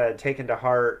really kind of taken to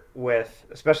heart with,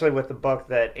 especially with the book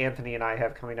that Anthony and I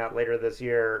have coming out later this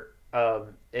year.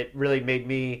 It really made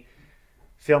me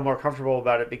feel more comfortable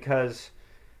about it, because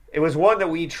it was one that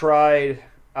we tried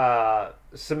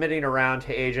submitting around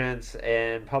to agents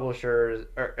and publishers,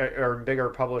 or bigger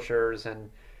publishers, and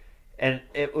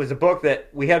it was a book that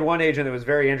we had one agent that was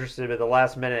very interested, but at the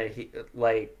last minute he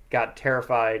like got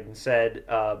terrified and said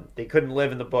they couldn't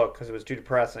live in the book because it was too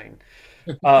depressing.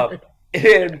 But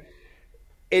you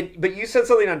said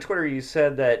something on Twitter. You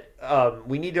said that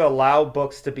we need to allow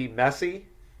books to be messy.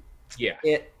 Yeah.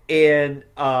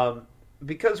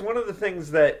 Because one of the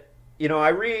things that I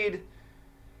read,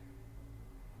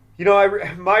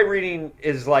 my reading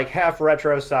is like half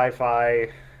retro sci-fi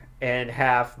and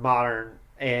half modern,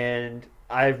 and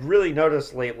I've really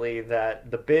noticed lately that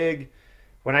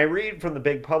when I read from the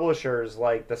big publishers,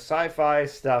 like, the sci-fi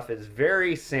stuff is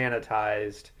very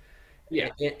sanitized,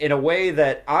 in a way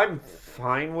that I'm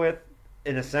fine with,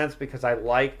 in a sense, because I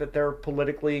like that they're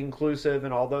politically inclusive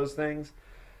and all those things.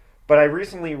 But I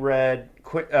recently read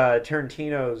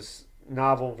Tarantino's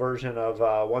novel version of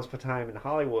Once Upon a Time in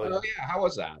Hollywood. Oh yeah, how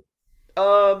was that?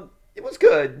 It was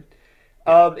good.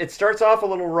 Yeah. It starts off a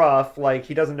little rough, like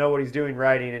he doesn't know what he's doing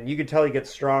writing, and you can tell he gets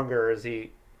stronger as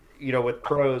he, with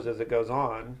prose as it goes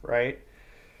on, right?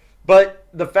 But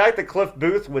the fact that Cliff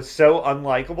Booth was so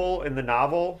unlikable in the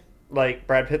novel, like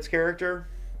Brad Pitt's character,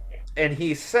 and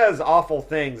he says awful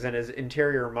things in his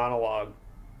interior monologue,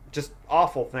 just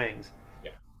awful things.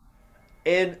 Yeah.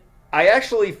 And I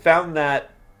actually found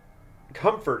that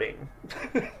comforting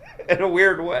in a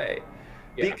weird way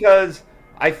Yeah. because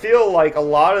I feel like a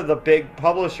lot of the big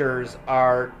publishers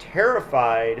are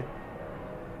terrified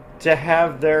to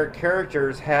have their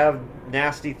characters have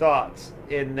nasty thoughts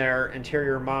in their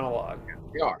interior monologue.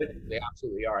 They are. They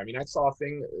absolutely are. I mean, I saw a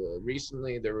thing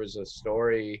recently. There was a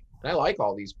story, and I like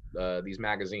all these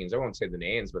magazines. I won't say the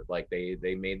names, but like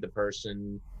they made the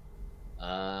person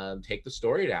take the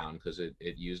story down because it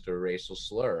used a racial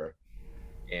slur.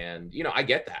 And I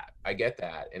get that. I get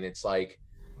that. And it's like,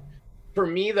 for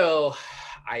me though,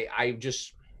 I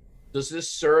just, does this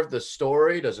serve the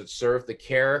story? Does it serve the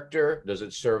character? Does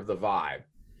it serve the vibe?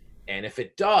 And if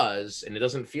it does, and it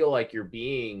doesn't feel like you're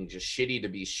being just shitty to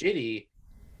be shitty,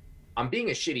 I'm being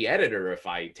a shitty editor if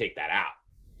I take that out,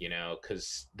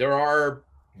 because there are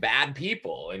bad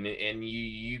people, and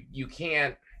you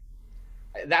can't.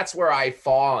 That's where I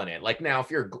fall in it. Like now,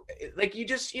 if you're like you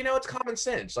just it's common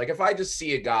sense. Like if I just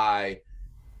see a guy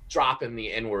dropping the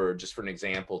N word, just for an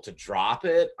example, to drop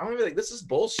it, I'm gonna be like, this is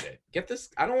bullshit. Get this.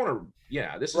 I don't want to.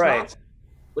 Yeah, this is Right. nonsense.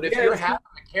 But if you're having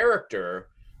a character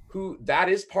who that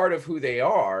is part of who they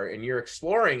are, and you're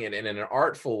exploring it in an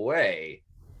artful way,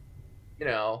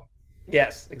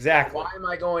 Yes, exactly. why am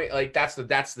I going like that's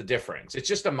the difference. It's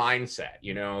just a mindset.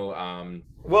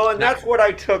 Well, and that's what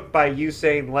I took by you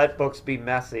saying let books be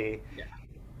messy.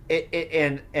 Yeah.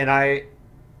 And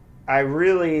I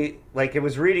really like it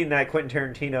was reading that Quentin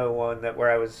Tarantino one that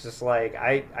where I was just like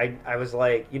I was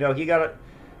like, he got a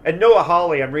and Noah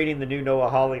Hawley, I'm reading the new Noah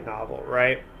Hawley novel,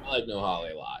 right? I like Noah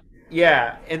Hawley a lot.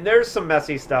 Yeah, and there's some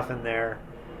messy stuff in there.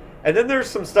 And then there's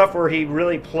some stuff where he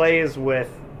really plays with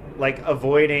like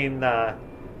avoiding the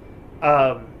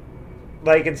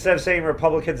like instead of saying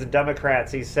Republicans and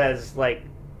Democrats, he says like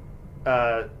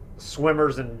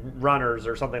swimmers and runners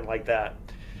or something like that.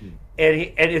 Mhm.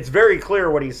 And it's very clear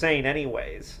what he's saying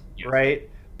anyways, Yeah. right?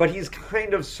 But he's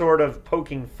kind of sort of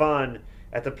poking fun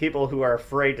at the people who are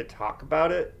afraid to talk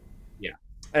about it. Yeah.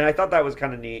 And I thought that was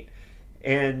kind of neat.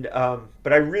 And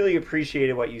but I really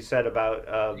appreciated what you said about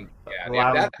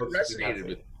That resonated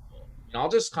with people. And I'll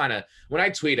just kind of when I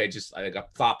tweet, I a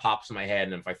thought pops in my head,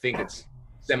 and if I think it's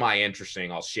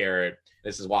semi-interesting, I'll share it.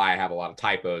 This is why I have a lot of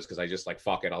typos, because I just like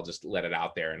fuck it, I'll just let it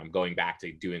out there, and I'm going back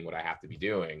to doing what I have to be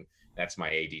doing. That's my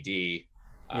ADD.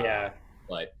 Yeah.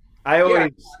 But I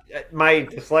always my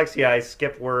dyslexia, I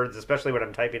skip words, especially when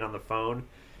I'm typing on the phone.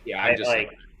 yeah, I'm just I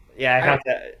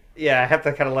have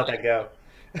to kind of let that go.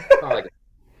 not like,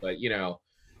 but no,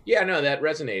 that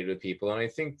resonated with people, and I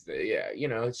think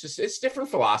it's different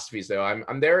philosophies though.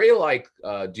 I'm very like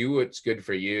do what's good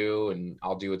for you, and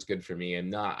I'll do what's good for me. I'm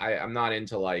not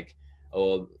into like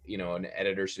an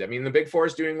editor should. I mean, the Big Four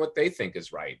is doing what they think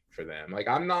is right for them. Like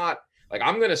I'm not like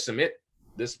I'm gonna submit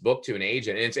this book to an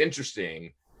agent, and it's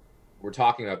interesting. We're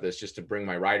talking about this just to bring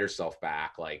my writer self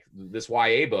back. Like this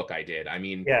YA book I did. I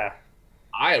mean, Yeah.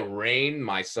 I reined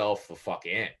myself the fuck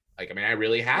in. Like, I mean, I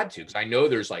really had to, because I know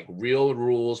there's like real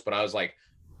rules, but I was like,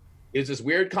 it's this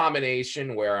weird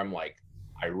combination where I'm like,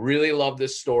 I really love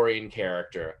this story and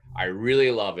character. I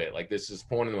really love it. Like, this is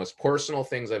one of the most personal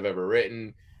things I've ever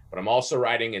written, but I'm also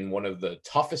writing in one of the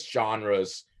toughest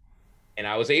genres. And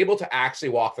I was able to actually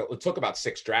walk that. It took about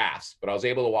 6 drafts, but I was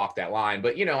able to walk that line.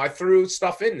 But, I threw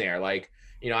stuff in there. Like,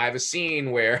 I have a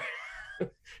scene where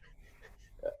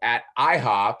at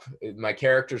IHOP, my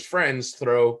character's friends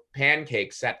throw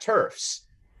pancakes at turfs.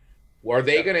 Are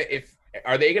they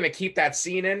gonna keep that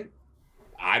scene in?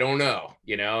 I don't know,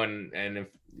 and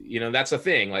if that's a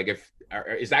thing. Like,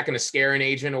 is that gonna scare an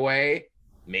agent away?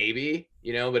 Maybe,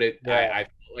 but I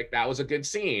felt like that was a good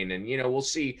scene, and we'll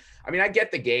see. I mean, I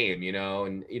get the game,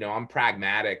 and I'm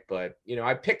pragmatic, but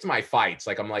I picked my fights.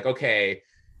 Like, I'm like, okay,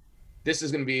 this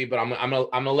is gonna be, but I'm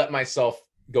gonna let myself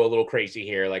go a little crazy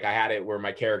here. Like I had it where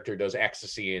my character does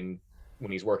ecstasy and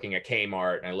when he's working at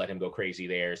Kmart, and I let him go crazy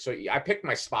there. So I picked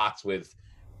my spots with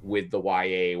the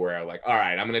YA where I'm like, all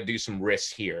right, I'm going to do some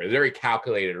risks here. Very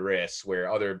calculated risks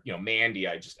where other, Mandy,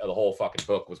 the whole fucking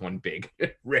book was one big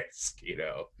risk,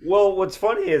 Well, what's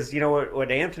funny is,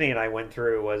 what Anthony and I went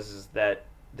through was that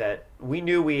we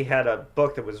knew we had a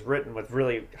book that was written with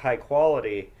really high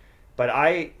quality, but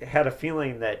I had a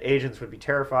feeling that agents would be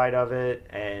terrified of it,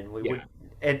 and we Yeah.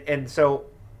 would, and so,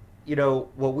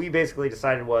 what we basically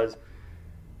decided was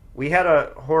we had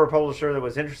a horror publisher that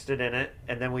was interested in it,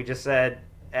 and then we just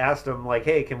asked them like,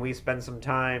 hey, can we spend some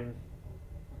time,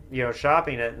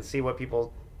 shopping it and see what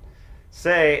people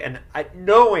say, and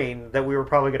knowing that we were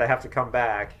probably going to have to come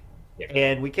back, Yeah.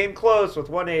 and we came close with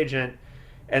one agent,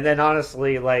 and then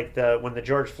honestly, like when the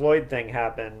George Floyd thing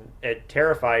happened, it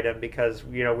terrified him because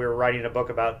we were writing a book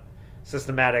about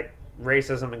systematic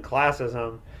racism and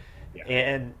classism, Yeah.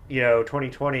 and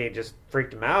 2020 just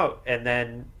freaked him out, and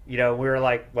then we were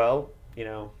like, well,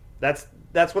 that's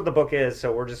what the book is,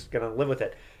 so we're just gonna live with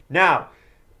it. Now,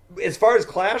 as far as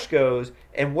Clash goes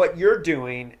and what you're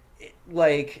doing,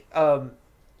 like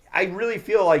I really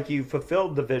feel like you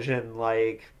fulfilled the vision,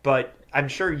 like, but I'm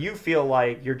sure you feel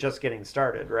like you're just getting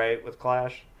started, right, with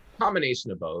Clash. Combination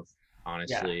of both,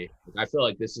 honestly. I feel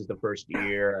like this is the first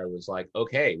year I was like,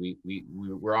 okay,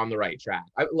 we're on the right track.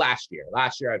 Last year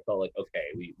I felt like, okay,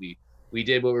 we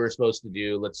did what we were supposed to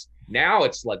do. Now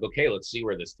it's like, okay, let's see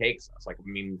where this takes us. Like, I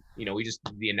mean, we just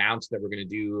announced that we're going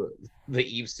to do the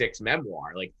Eve 6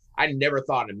 memoir. Like, I never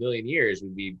thought in a million years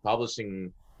we'd be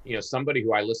publishing, somebody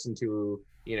who I listened to,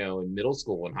 in middle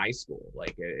school and high school.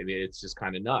 Like, it's just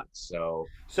kind of nuts. So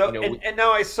and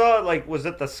now I saw, like, was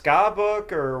it the ska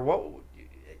book or what?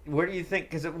 What do you think?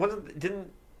 Because it wasn't.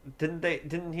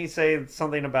 Didn't he say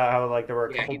something about how, like, there were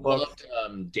a couple he books?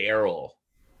 loved Daryl.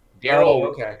 Oh,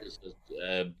 okay. Was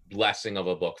a blessing of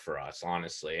a book for us,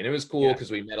 honestly, and it was cool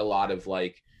because we met a lot of,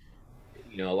 like,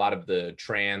 a lot of the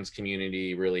trans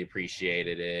community really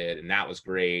appreciated it, and that was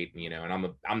great.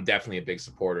 And I'm definitely a big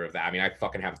supporter of that. I mean, I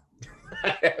fucking have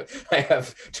I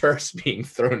have tourists being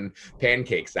thrown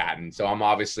pancakes at, and so I'm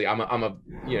obviously I got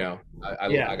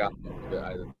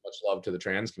much love to the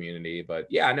trans community. But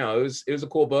yeah, no, it was a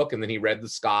cool book. And then he read the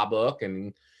ska book,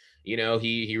 and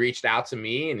he reached out to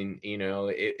me, and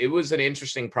it was an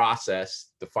interesting process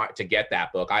to get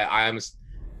that book. I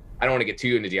don't want to get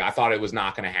too into detail. I thought it was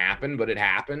not going to happen, but it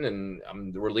happened, and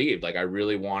I'm relieved. Like, I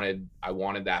wanted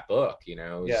that book. It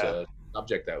was a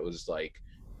subject that was like,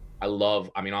 I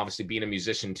mean, obviously being a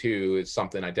musician too, is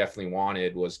something I definitely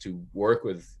wanted, was to work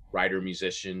with writer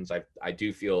musicians. I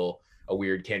do feel a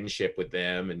weird kinship with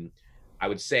them. And I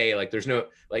would say, like, there's no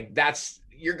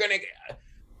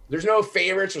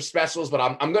favorites or specials, but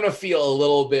I'm going to feel a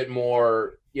little bit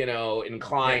more,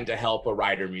 inclined to help a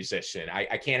writer musician.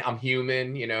 I can't, I'm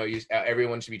human,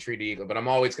 everyone should be treated equal, but I'm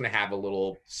always going to have a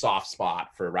little soft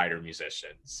spot for writer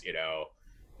musicians,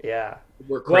 Yeah.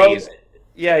 We're crazy. Well,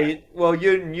 yeah,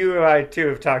 you and I too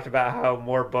have talked about how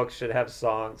more books should have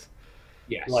songs,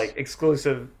 Yes. like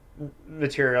exclusive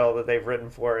material that they've written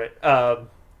for it,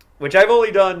 which I've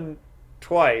only done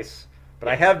twice, but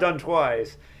I have done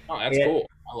twice. Oh, that's cool.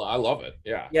 I love it.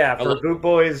 Yeah. Yeah, for Boot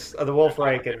Boys of the Wolf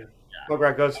Reich and Punk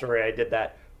Rock Ghost Story, I did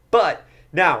that. But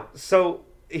now, so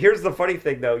here's the funny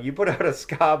thing, though. You put out a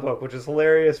ska book, which is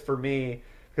hilarious for me,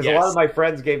 because a lot of my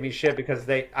friends gave me shit because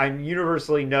I'm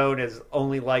universally known as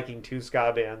only liking two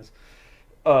ska bands,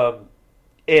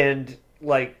 and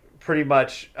like pretty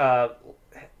much, I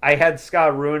had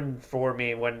ska ruined for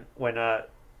me when a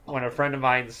friend of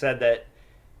mine said that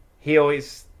he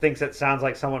always thinks it sounds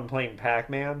like someone playing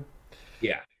Pac-Man.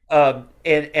 Yeah.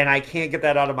 And I can't get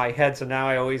that out of my head, so now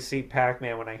I always see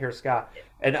Pac-Man when I hear ska,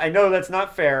 and I know that's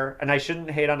not fair, and I shouldn't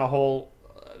hate on a whole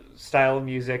style of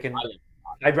music, and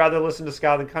I'd rather listen to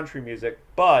ska than country music,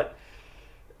 but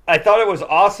I thought it was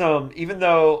awesome. Even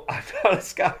though I'm not a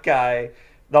ska guy,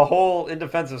 the whole In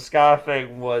Defense of Ska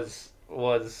thing was.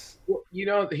 Well,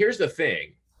 here's the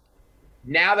thing.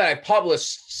 Now that I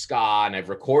published ska and I've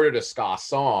recorded a ska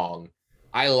song,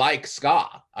 I like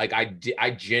ska. Like,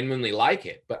 I genuinely like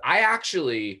it, but I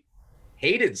actually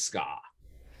hated ska.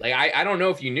 Like, I don't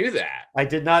know if you knew that. I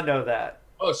did not know that.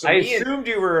 Oh, so I assumed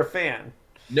you were a fan.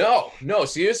 No.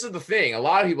 See, this is the thing. A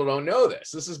lot of people don't know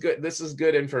this. This is good. This is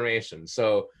good information.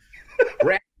 So,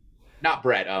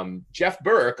 Jeff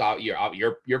Burke,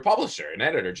 your publisher and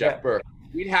editor, Jeff Burke.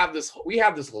 We have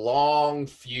this long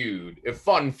feud, a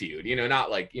fun feud.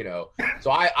 Not like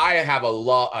So I have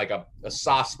a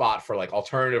soft spot for, like,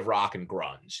 alternative rock and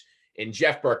grunge, and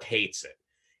Jeff Burke hates it,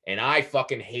 and I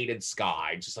fucking hated ska.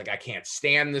 I can't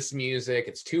stand this music.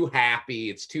 It's too happy.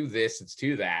 It's too this. It's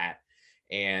too that.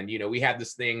 And, we had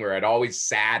this thing where I'd always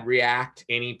sad react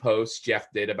any post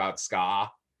Jeff did about ska,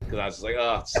 because I was like,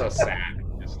 oh, it's so sad.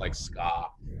 It's like ska,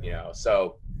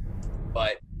 so,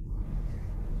 but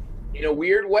in a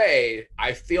weird way,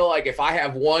 I feel like if I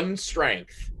have one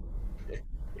strength,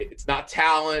 it's not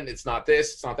talent, it's not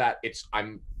this, it's not that,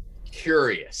 I'm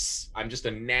curious. I'm just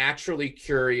a naturally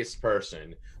curious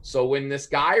person. So when this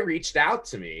guy reached out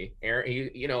to me, Aaron,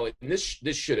 and this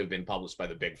should have been published by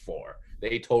the Big Four.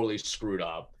 They totally screwed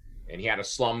up, and he had a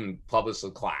slum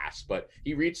publicist class. But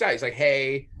he reached out. He's like,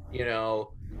 "Hey,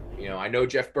 I know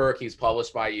Jeff Burke. He's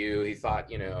published by you." He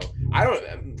thought,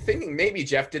 I'm thinking maybe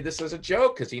Jeff did this as a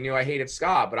joke because he knew I hated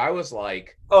ska. But I was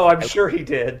like, "Oh, I'm sure he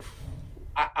did."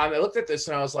 I looked at this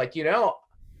and I was like,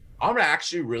 I'm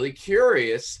actually really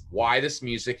curious why this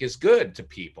music is good to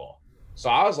people. So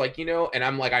I was like, and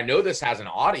I'm like, I know this has an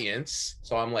audience.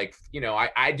 So I'm like,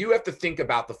 I do have to think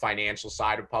about the financial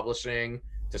side of publishing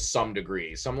to some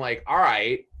degree. So I'm like, all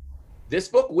right, this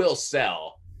book will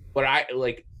sell, but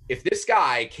if this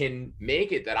guy can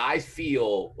make it that I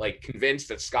feel like convinced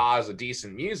that ska is a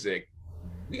decent music,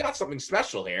 we got something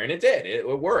special here. And it did, it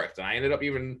worked. And I ended up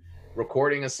even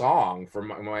recording a song for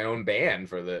my own band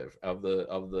for the thing, of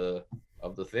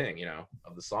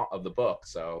the song, of the book.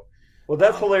 So, well,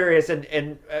 that's hilarious.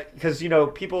 And because,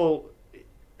 people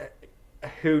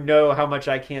who know how much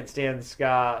I can't stand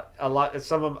ska,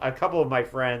 a couple of my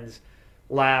friends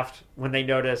laughed when they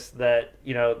noticed that,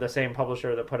 the same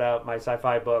publisher that put out my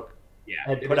sci-fi book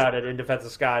had put out it In Defense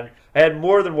of Ska. And I had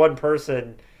more than one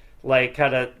person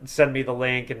kind of send me the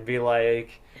link and be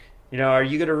like, are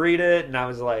you going to read it? And I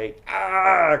was like,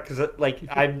 because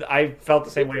I felt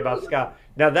the same way about ska.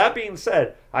 Now, that being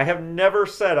said, I have never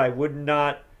said I would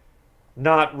not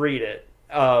read it.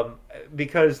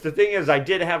 Because the thing is, I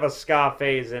did have a ska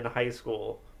phase in high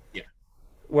school. Yeah.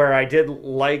 Where I did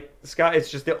like ska. It's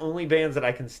just the only bands that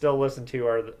I can still listen to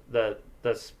are the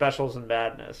Specials and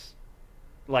Madness.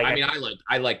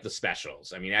 I like the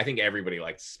Specials. I think everybody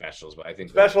likes Specials, but I think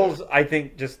Specials, I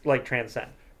think, just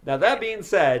transcend. Now, that being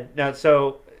said,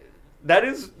 so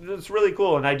that's really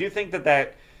cool. And I do think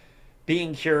that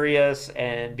being curious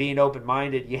and being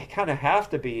open-minded, you kind of have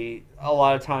to be a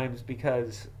lot of times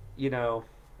because,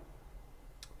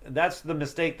 that's the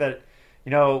mistake that,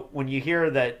 when you hear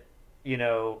that,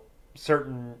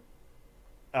 certain,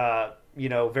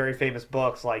 very famous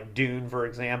books like Dune, for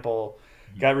example,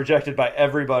 got rejected by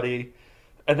everybody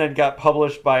and then got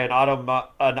published by an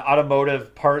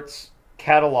automotive parts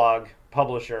catalog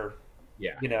publisher.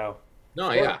 Yeah. No,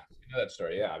 yeah, I know that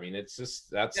story. Yeah, it's just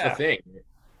that's the thing.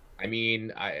 We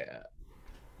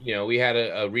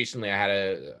had recently I had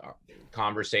a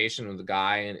conversation with a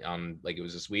guy on it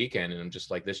was this weekend, and I'm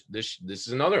just like, this is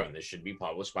another one. This should be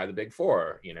published by the Big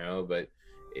Four, but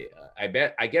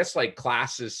I guess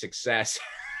Class's success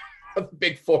of the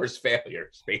Big Four's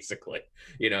failures, basically,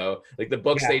 the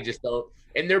books they just don't,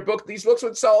 and these books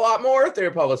would sell a lot more if they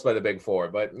were published by the Big Four,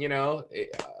 but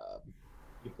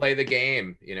you play the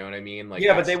game, you know what I mean?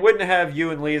 But they wouldn't have you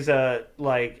and Lisa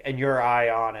and your eye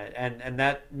on it, and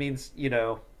that means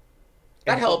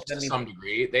that helps to some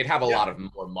degree. They'd have a lot of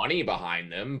more money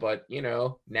behind them, but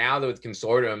now that with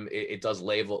Consortium, it does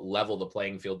level the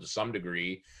playing field to some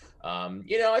degree.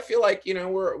 I feel like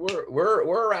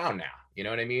we're around now. You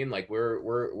know what I mean?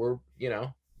 We're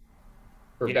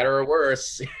for better or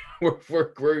worse.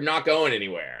 We're not going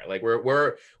anywhere.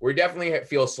 We're definitely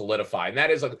feel solidified, and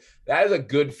that is a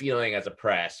good feeling as a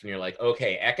press when you're like,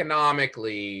 okay,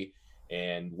 economically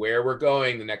and where we're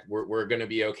going the next, we're going to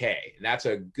be okay. And that's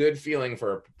a good feeling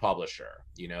for a publisher.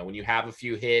 When you have a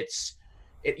few hits,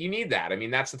 you need that.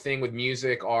 That's the thing with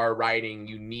music or writing.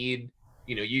 You need,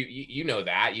 you know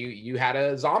that you had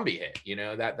a zombie hit.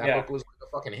 That book was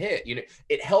a fucking hit.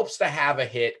 It helps to have a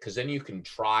hit because then you can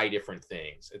try different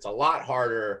things. It's a lot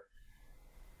harder.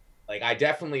 I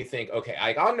definitely think, okay,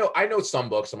 I know some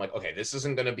books I'm like, okay, this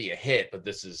isn't going to be a hit, but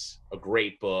this is a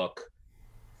great book.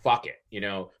 Fuck it,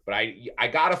 but I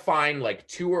gotta find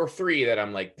 2 or 3 that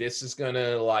I'm like, this is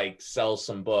gonna sell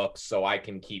some books so I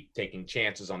can keep taking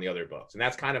chances on the other books. And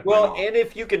that's kind of and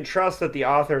if you can trust that the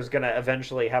author is gonna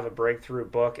eventually have a breakthrough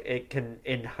book, it can,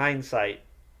 in hindsight,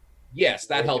 yes,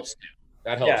 that helps too.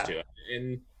 That helps too.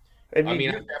 And I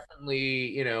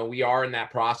definitely, we are in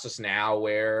that process now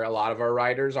where a lot of our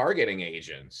writers are getting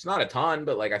agents. Not a ton,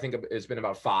 but I think it's been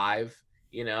about 5.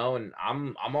 And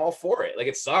I'm all for it.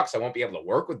 It sucks I won't be able to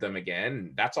work with them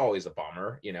again. That's always a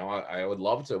bummer. I would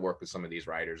love to work with some of these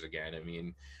writers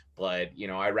again. But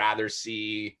I'd rather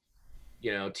see,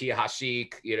 Tia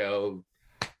Hashik,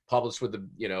 published with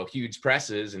the, huge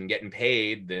presses and getting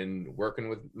paid than working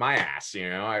with my ass.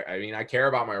 I care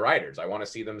about my writers. I want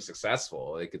to see them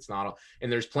successful. It's not,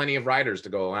 and there's plenty of writers to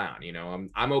go around.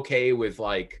 I'm okay with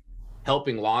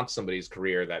helping launch somebody's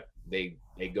career that they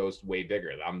go way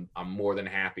bigger. I'm more than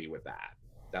happy with that.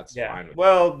 That's fine with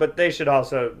but they should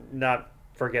also not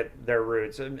forget their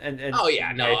roots. And Oh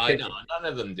yeah, in no, my I opinion. know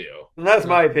none of them do. And that's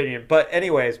my opinion. But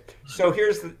anyways, so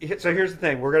here's the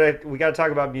thing. We got to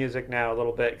talk about music now a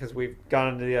little bit because we've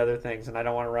gone into the other things, and I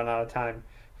don't want to run out of time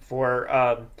for.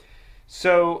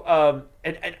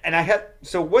 And I had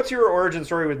so what's your origin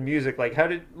story with music? Like how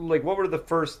did like what was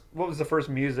the first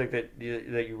music that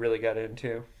you really got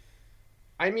into?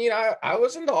 I mean, I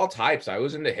was into all types. I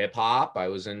was into hip hop. I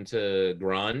was into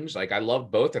grunge. Like I loved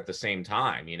both at the same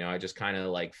time. You know, I just kind of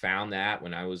like found that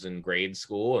when I was in grade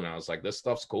school, and I was like, this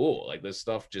stuff's cool. Like this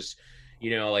stuff just,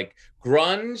 like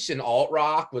grunge and alt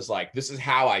rock was like, this is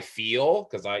how I feel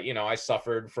because I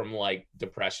suffered from like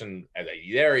depression at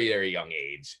a very, very young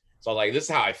age. So I was like, this is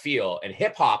how I feel. And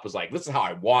hip hop was like, this is how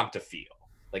I want to feel.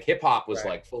 Like hip hop was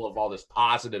Right. like full of all this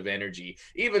positive energy,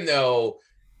 even though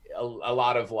a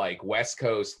lot of like West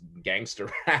Coast gangster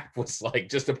rap was like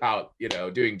just about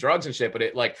doing drugs and shit, but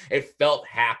it felt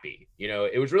happy.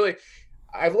 It was really.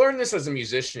 I've learned this as a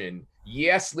musician.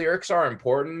 Yes, lyrics are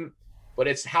important, but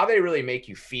it's how they really make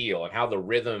you feel and how the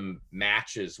rhythm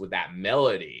matches with that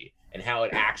melody and how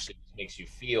it actually makes you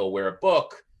feel. Where a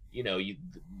book, each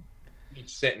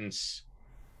sentence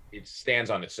it stands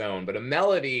on its own, but a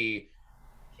melody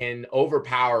can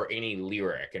overpower any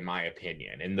lyric, in my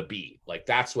opinion, and the beat. Like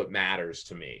that's what matters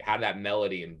to me. How that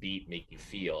melody and beat make you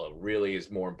feel. It really is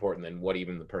more important than what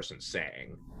even the person's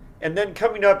saying. And then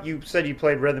coming up, you said you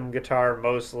played rhythm guitar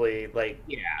mostly. Like,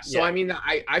 Yeah. So yeah, I mean,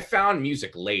 I found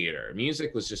music later.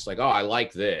 Music was just like, oh, I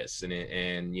like this, and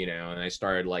I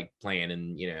started like playing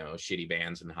in shitty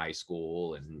bands in high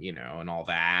school, and all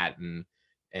that,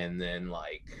 and then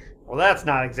like well, that's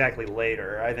not exactly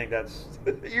later. I think that's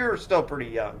you're still pretty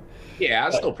young. yeah, I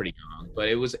was But, still pretty young, but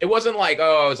it wasn't like,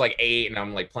 oh, I was like 8 and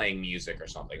I'm like playing music or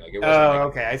something. Like it wasn't oh, like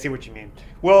okay, I see what you mean.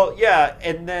 Well, yeah,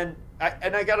 and then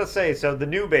I gotta say, so the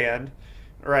new band,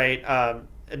 right?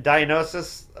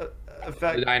 Dionysus the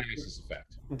effect. Dionysus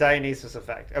Effect. Dionysus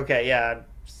effect. Okay, yeah, I'm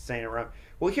saying it wrong.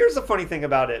 Well, here's the funny thing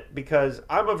about it because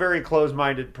I'm a very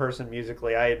closed-minded person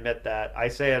musically. I admit that. I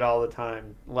say it all the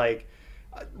time. Like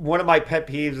one of my pet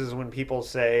peeves is when people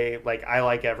say like I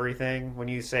like everything. When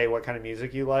you say what kind of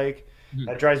music you like, Mhm.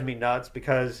 that drives me nuts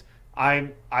because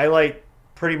I like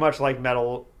pretty much like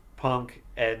metal, punk,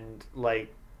 and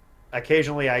like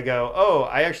occasionally I go, oh,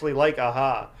 I actually like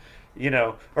Aha,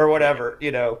 or whatever,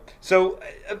 So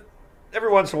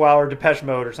every once in a while, or Depeche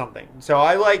Mode or something. So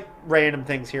I like random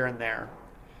things here and there.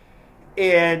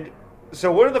 And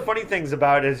so one of the funny things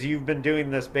about it is you've been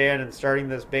doing this band and starting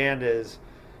this band is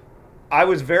I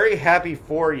was very happy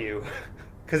for you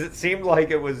because it seemed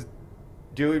like it was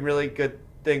doing really good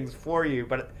things for you,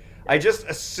 but I just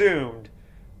assumed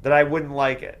that I wouldn't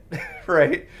like it,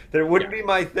 right? That it wouldn't Yeah. be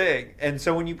my thing. And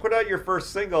so when you put out your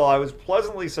first single, I was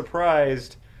pleasantly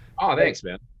surprised Oh, that, thanks,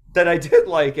 man. that I did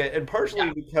like it, and Yeah.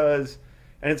 partially because,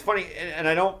 and it's funny, and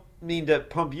I don't mean to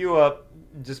pump you up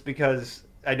just because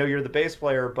I know you're the bass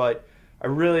player, but I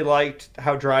really liked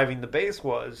how driving the bass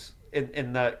was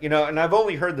in the, and I've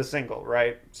only heard the single,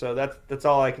 right? So that's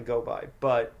all I can go by.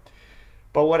 But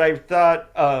what I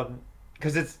thought,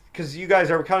 because you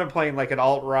guys are kind of playing like an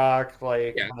alt rock,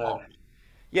 like Yeah. kind of,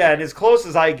 yeah, and as close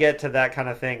as I get to that kind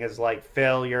of thing is like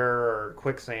Failure or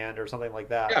Quicksand or something like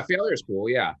that. Yeah, failure is cool.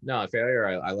 Yeah. No, failure,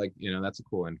 I like, that's a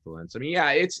cool influence. I mean,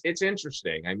 yeah, it's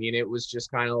interesting. I mean, it was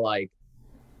just kind of like,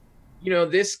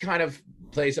 this kind of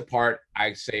plays a part,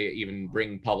 I say, even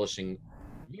bring publishing.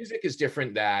 Music is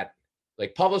different that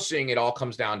like publishing, it all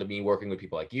comes down to me working with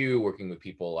people like you, working with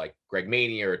people like Greg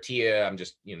Mania or Tia. I'm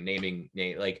just, naming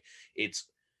name like it's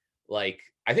like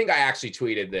I think I actually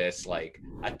tweeted this like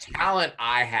a talent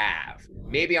I have.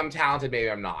 Maybe I'm talented,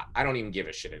 maybe I'm not. I don't even give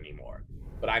a shit anymore.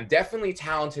 But I'm definitely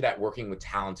talented at working with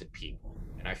talented people.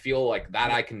 And I feel like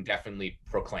that I can definitely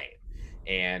proclaim.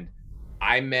 And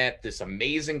I met this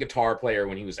amazing guitar player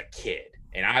when he was a kid.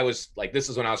 And I was like, this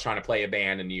is when I was trying to play a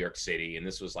band in New York City. And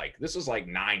this was like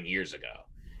 9 years ago.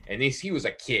 And he was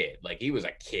a kid. Like he was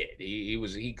a kid.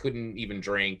 He couldn't even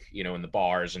drink, in the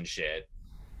bars and shit.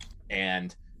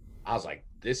 And I was like,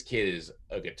 this kid is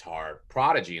a guitar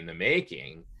prodigy in the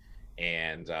making.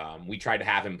 And we tried to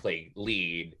have him play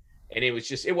lead, and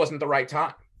it wasn't the right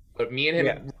time. But me and him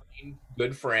Yeah. became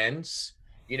good friends,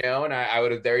 and I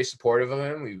was very supportive of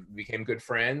him. We became good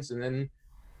friends. And then,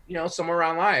 somewhere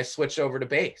around the line, I switched over to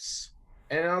bass.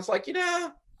 And I was like,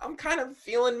 I'm kind of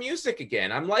feeling music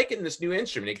again. I'm liking this new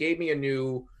instrument. It gave me a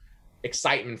new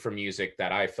excitement for music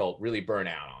that I felt really burnt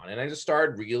out on. And I just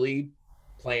started really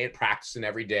playing, practicing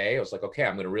every day. I was like, okay,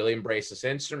 I'm going to really embrace this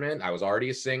instrument. I was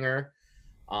already a singer.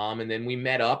 And then we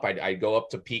met up. I'd go up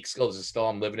to Peekskill. This is still,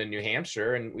 I'm living in New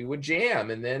Hampshire, and we would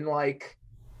jam. And then like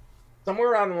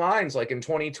somewhere around the lines, like in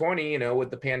 2020,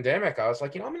 with the pandemic, I was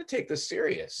like, I'm going to take this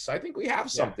serious. I think we have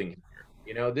something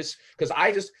here, this, because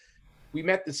I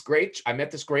met this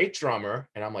great drummer,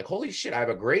 and I'm like, holy shit, I have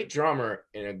a great drummer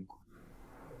and a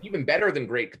even better than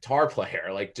great guitar player,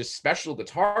 like just special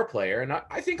guitar player. And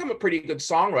I think I'm a pretty good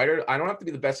songwriter. I don't have to be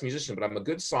the best musician, but I'm a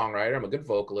good songwriter. I'm a good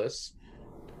vocalist.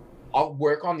 I'll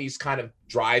work on these kind of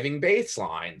driving bass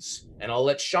lines, and I'll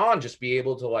let Sean just be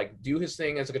able to like do his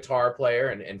thing as a guitar player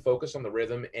and focus on the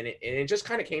rhythm. And it just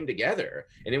kind of came together,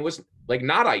 and it was like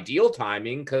not ideal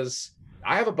timing because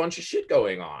I have a bunch of shit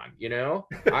going on,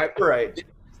 Right.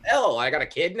 Hell, I got a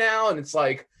kid now, and it's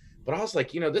like, but I was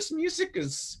like, this music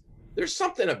there's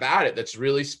something about it that's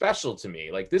really special to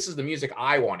me. Like, this is the music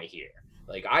I want to hear.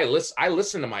 Like, I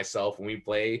listen to myself when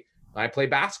I play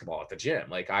basketball at the gym.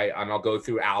 Like, I'll go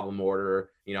through album order.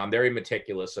 I'm very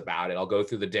meticulous about it. I'll go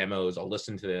through the demos. I'll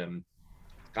listen to them.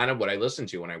 Kind of what I listen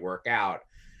to when I work out.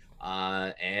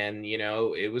 And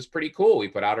it was pretty cool. We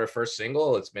put out our first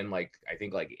single. It's been like, I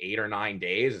think like 8 or 9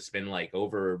 days. It's been like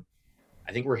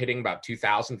I think we're hitting about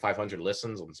 2,500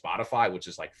 listens on Spotify, which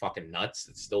is like fucking nuts.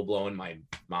 It's still blowing my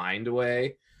mind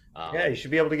away. Yeah, you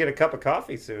should be able to get a cup of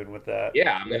coffee soon with that.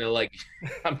 Yeah, I'm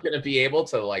gonna be able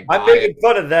to like. I'm making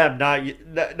fun of them, not you.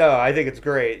 No, I think it's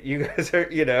great. You guys are,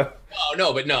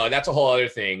 No, that's a whole other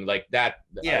thing. Like that.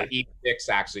 Yeah. E6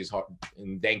 actually is hard,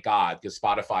 and thank God, because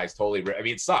Spotify is totally. I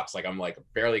mean, it sucks. Like I'm like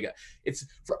barely.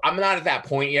 I'm not at that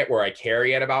point yet where I care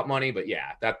yet about money, but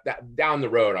yeah, that down the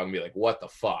road, I'm gonna be like, what the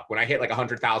fuck? When I hit like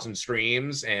 100,000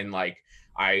 streams and like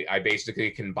I basically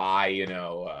can buy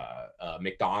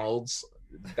McDonald's.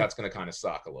 That's going to kind of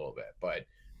suck a little bit, but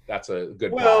that's a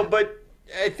good well part. But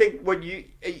I think what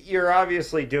you're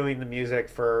obviously doing the music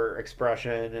for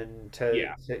expression and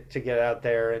to get out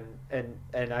there,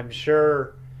 and I'm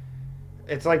sure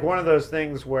it's like one of those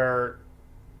things where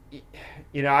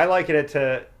I liken it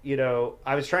to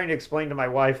I was trying to explain to my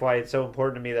wife why it's so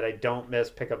important to me that I don't miss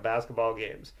pickup basketball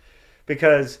games,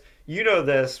 because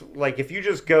this, like, if you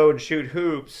just go and shoot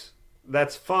hoops,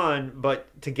 that's fun, but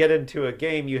to get into a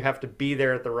game, you have to be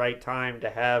there at the right time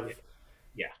to have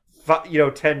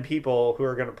 10 people who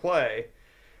are going to play.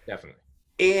 Definitely.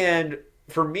 And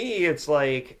for me, it's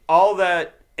like all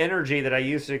that energy that I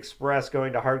used to express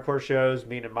going to hardcore shows,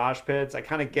 being in mosh pits, I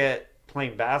kind of get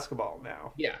playing basketball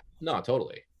now. Yeah, no,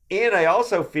 totally. And I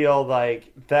also feel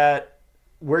like that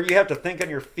where you have to think on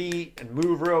your feet and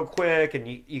move real quick, and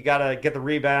you got to get the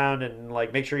rebound and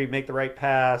like make sure you make the right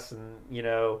pass, and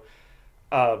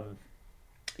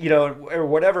or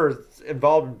whatever's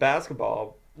involved in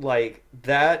basketball, like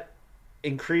that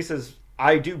increases.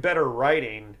 I do better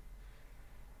writing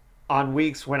on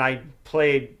weeks when I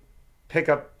played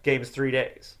pickup games 3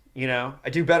 days. I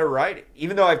do better writing,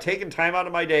 even though I've taken time out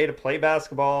of my day to play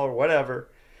basketball or whatever.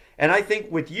 And I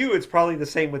think with you, it's probably the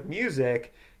same with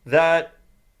music, that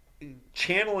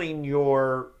channeling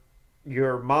your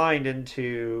mind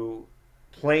into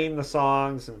playing the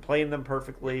songs and playing them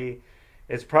perfectly,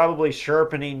 it's probably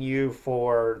sharpening you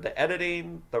for the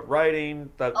editing, the writing,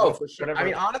 for sure. Whatever. I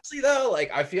mean, honestly though,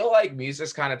 like I feel like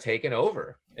music's kind of taken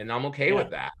over, and I'm okay with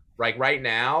that. Like right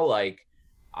now, like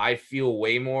I feel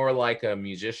way more like a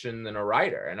musician than a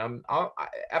writer, and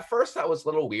at first that was a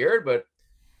little weird, but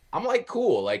I'm like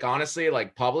cool. Like honestly,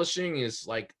 like publishing is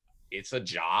like it's a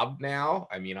job now.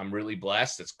 I mean, I'm really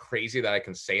blessed. It's crazy that I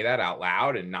can say that out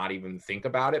loud and not even think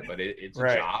about it, but it's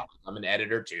a job. I'm an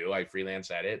editor too. I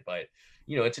freelance edit, but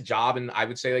it's a job. And I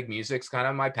would say like music's kind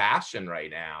of my passion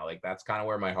right now. Like that's kind of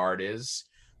where my heart is.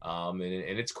 And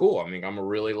it's cool. I mean, I'm a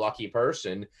really lucky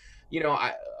person.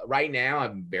 Right now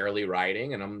I'm barely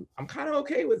writing, and I'm kind of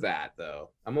okay with that though.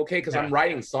 I'm okay because I'm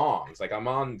writing songs. Like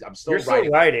I'm still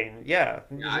writing. Yeah.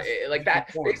 Like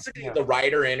that. Basically, the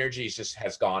writer energy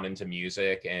has gone into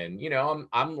music, and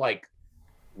I'm like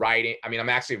writing. I mean, I'm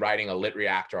actually writing a Lit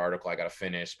Reactor article I got to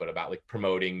finish, but about like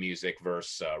promoting music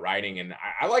versus writing. And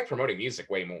I like promoting music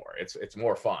way more. It's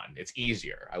more fun. It's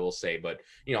easier, I will say. But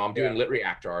I'm doing Lit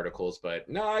Reactor articles. But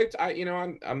no,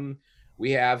 we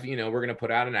have, we're going to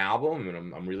put out an album,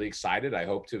 and I'm really excited. I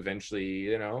hope to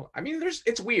eventually, I mean,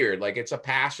 it's weird. Like it's a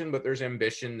passion, but there's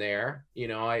ambition there.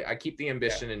 I keep the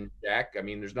ambition in check. I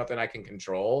mean, there's nothing I can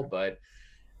control, but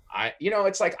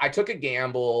it's like I took a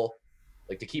gamble,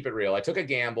 like to keep it real. I took a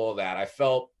gamble that I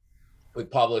felt with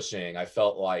publishing. I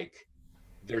felt like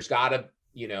there's gotta,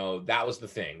 that was the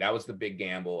thing. That was the big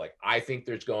gamble. Like, I think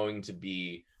there's going to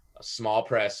be a small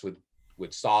press with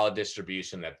solid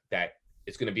distribution that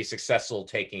it's going to be successful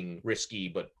taking risky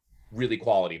but really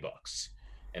quality books.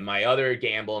 And my other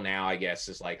gamble now, I guess,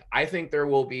 is like, I think there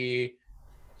will be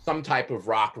some type of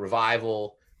rock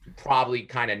revival, probably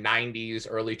kind of 90s,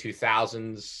 early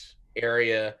 2000s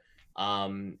area.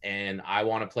 And I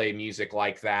want to play music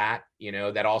like that, you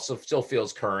know, that also still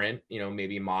feels current, you know,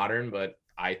 maybe modern, but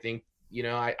I think, you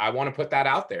know, I want to put that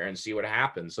out there and see what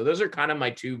happens. So those are kind of my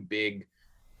two big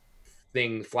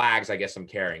flags, I guess I'm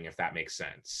carrying, if that makes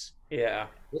sense. Yeah.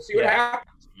 We'll see what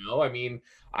happens. You know,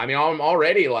 I'm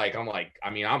already like,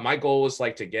 my goal was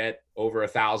like to get over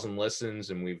 1,000 listens,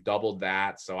 and we've doubled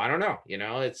that. So I don't know, you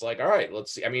know, it's like, all right,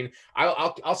 let's see. I mean,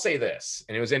 I'll say this,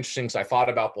 and it was interesting because I thought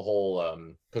about the whole,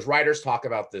 because writers talk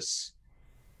about this,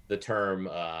 the term,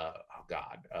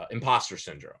 imposter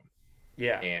syndrome.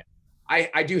 Yeah. And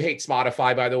I do hate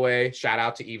Spotify, by the way. Shout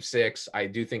out to Eve 6. I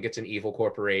do think it's an evil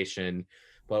corporation.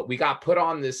 But we got put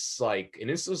on this, like, and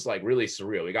this was like really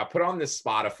surreal. We got put on this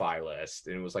Spotify list,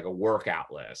 and it was like a workout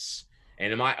list.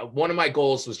 And one of my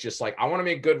goals was just like, I want to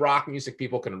make good rock music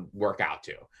people can work out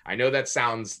to. I know that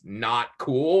sounds not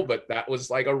cool, but that was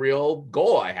like a real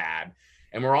goal I had.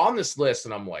 And we're on this list,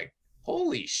 and I'm like,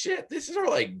 holy shit, these are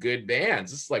like good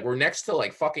bands. This is like, we're next to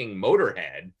like fucking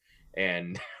Motorhead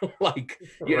and like,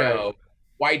 you know,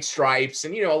 White Stripes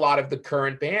and, you know, a lot of the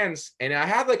current bands. And I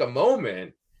had like a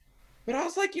moment. But I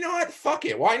was like, you know what? Fuck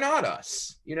it. Why not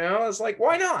us? You know, I was like,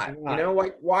 why not? You know,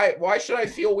 like, why should I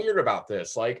feel weird about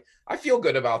this? Like, I feel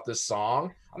good about this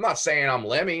song. I'm not saying I'm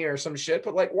Lemmy or some shit,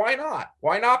 but like, why not?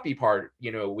 Why not be part,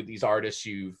 you know, with these artists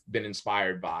you've been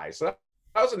inspired by? So that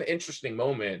was an interesting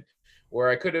moment where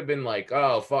I could have been like,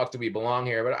 oh, fuck, do we belong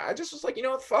here? But I just was like, you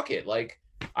know what? Fuck it. Like,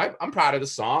 I'm proud of the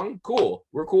song. Cool.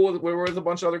 We're cool. We're with a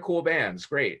bunch of other cool bands.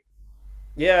 Great.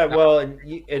 Yeah. Well,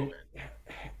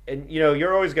 and you know,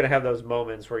 you're always going to have those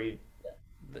moments where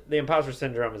the imposter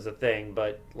syndrome is a thing,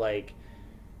 but like,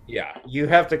 yeah, you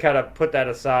have to kind of put that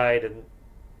aside, and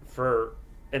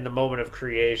in the moment of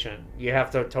creation, you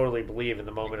have to totally believe in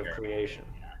the moment of creation.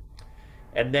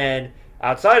 And then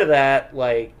outside of that,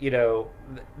 like, you know,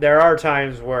 there are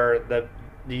times where the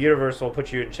universe will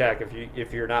put you in check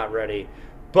if you're not ready.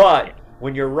 But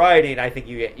when you're writing, I think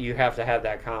you have to have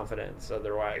that confidence.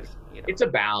 Otherwise, you know, it's a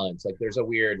balance. Like, there's a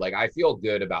weird, like, I feel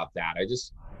good about that.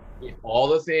 All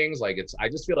the things, like, I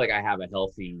just feel like I have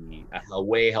a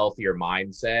way healthier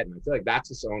mindset, and I feel like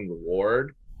that's its own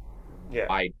reward. Yeah.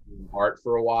 By doing art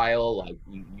for a while, like,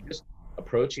 you just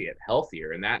approaching it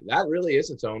healthier, and that really is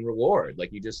its own reward.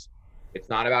 Like, it's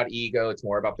not about ego, it's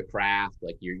more about the craft.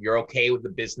 Like, you're okay with the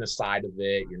business side of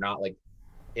it. You're not like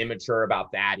immature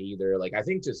about that either. Like, I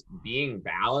think just being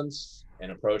balanced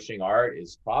and approaching art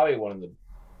is probably one of the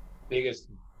biggest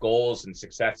goals and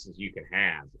successes you can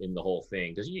have in the whole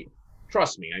thing. Because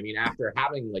trust me, I mean, after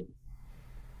having like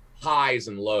highs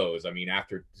and lows, I mean,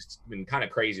 after it's been kind of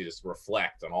crazy to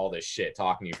reflect on all this shit,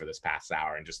 talking to you for this past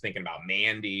hour, and just thinking about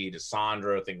Mandy,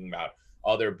 DeSandro, thinking about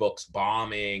other books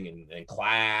bombing and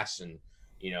Class, and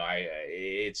you know,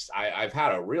 I've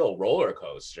had a real roller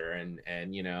coaster,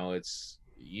 and you know,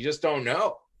 you just don't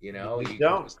know, you know, you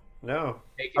don't know.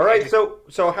 All right,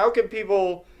 so how can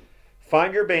people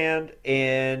find your band,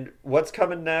 and what's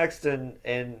coming next, and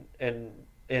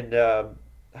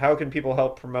how can people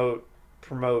help promote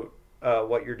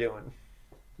what you're doing?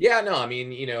 Yeah, no, I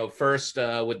mean, you know, first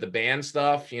with the band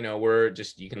stuff, you know,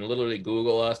 you can literally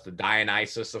Google us, the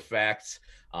Dionysus Effect.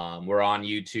 We're on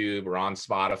YouTube, we're on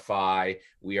Spotify.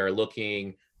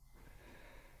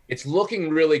 It's looking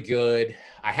really good.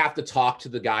 I have to talk to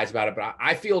the guys about it, but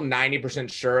I feel 90%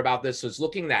 sure about this. So it's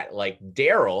looking that, like,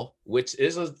 Daryl, which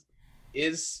is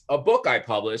a book I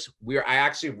published. I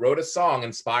actually wrote a song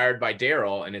inspired by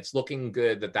Daryl, and it's looking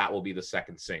good that will be the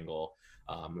second single.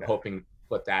 I'm hoping to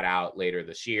put that out later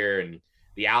this year, and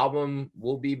the album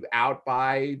will be out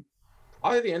by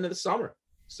probably the end of the summer.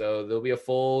 So there'll be a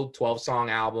full 12-song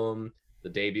album, the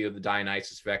debut of the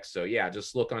Dionysus Effect. So yeah,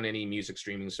 just look on any music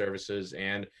streaming services.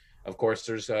 And of course,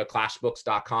 there's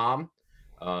clashbooks.com.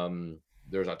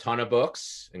 There's a ton of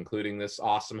books, including this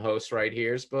awesome host right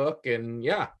here's book. And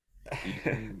yeah.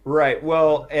 Right.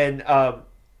 Well, and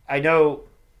I know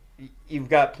you've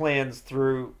got plans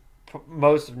through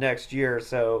most of next year,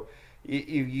 so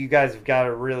you guys have got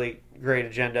a really great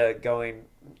agenda going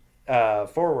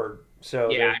forward.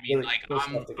 So yeah, I mean, really,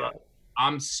 like,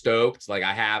 I'm stoked. Like,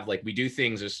 I have, like, we do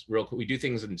things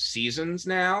in seasons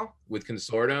now with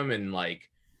Consortium, and like,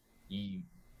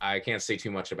 I can't say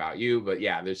too much about you, but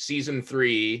yeah, there's season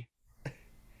 3.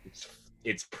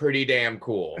 It's pretty damn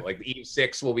cool. Like, the Eve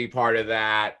 6 will be part of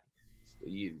that.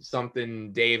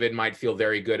 Something David might feel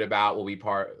very good about will be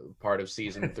part of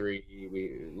season 3.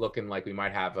 We looking like we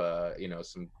might have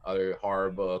some other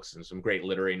horror books and some great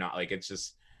literary, not like, it's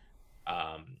just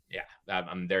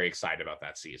I'm very excited about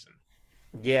that season.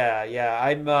 Yeah,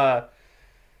 I'm I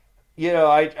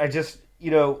just,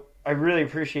 you know, I really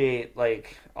appreciate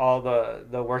like all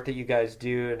the work that you guys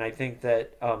do, and I think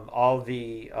that all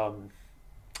the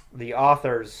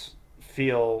authors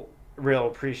feel real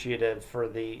appreciative for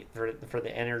the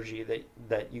energy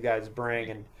that you guys bring.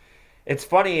 And it's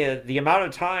funny the amount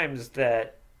of times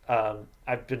that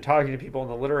I've been talking to people in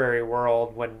the literary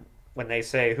world when they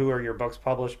say who are your books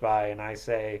published by, and I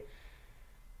say,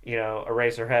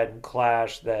 Eraserhead and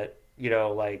Clash, that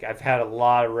like I've had a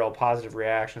lot of real positive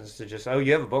reactions to just, oh,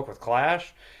 you have a book with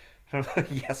Clash. I'm like,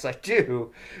 yes, I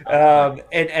do. And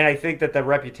I think that the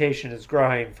reputation is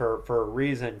growing for a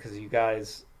reason, because you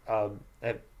guys have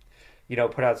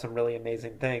put out some really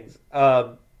amazing things.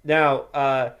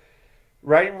 Now,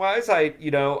 writing wise, I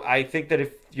think that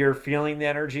if you're feeling the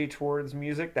energy towards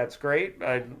music, that's great.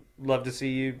 I'd love to see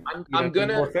you, I'm do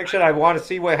gonna more fiction. I want to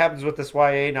see what happens with this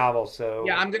YA novel. So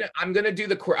yeah, I'm gonna do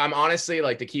I'm honestly,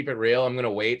 like, to keep it real, I'm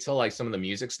gonna wait till like some of the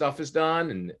music stuff is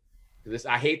done. And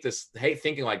I hate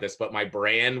thinking like this, but my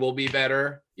brand will be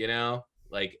better,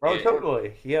 like oh,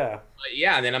 totally, yeah.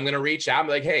 yeah. And then I'm gonna reach out and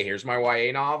be like, hey, here's my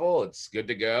YA novel, it's good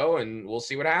to go, and we'll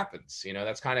see what happens.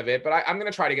 That's kind of it. But I'm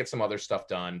gonna try to get some other stuff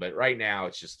done. But right now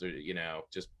it's just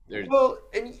just there's Well,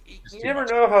 and just you too never much.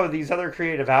 know how these other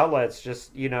creative outlets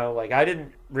just, like I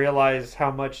didn't realize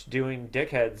how much doing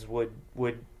Dickheads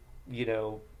would, you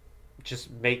know, just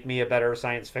make me a better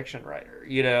science fiction writer.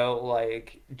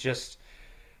 Like just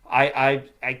I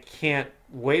can't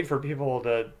wait for people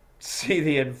to see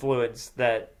the influence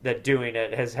that doing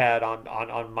it has had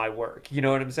on my work. You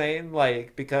know what I'm saying?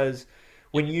 Like, because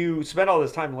when you spend all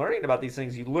this time learning about these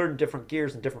things, you learn different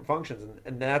gears and different functions,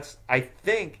 and that's, I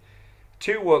think,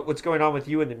 too, what's going on with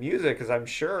you in the music. Because I'm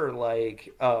sure,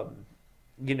 like,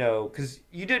 because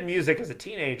you did music as a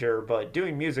teenager, but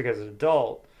doing music as an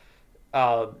adult,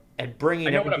 and I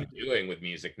bringing know what everything. I'm doing with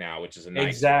music now, which is a nice.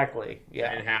 Exactly, I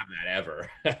yeah. didn't have that ever.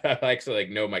 I actually like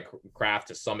know my craft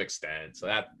to some extent. So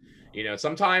that,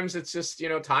 sometimes it's just,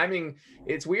 timing.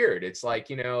 It's weird. It's like,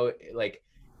 like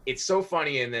it's so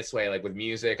funny in this way. Like with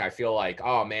music, I feel like,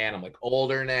 oh man, I'm like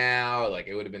older now. Like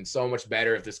it would have been so much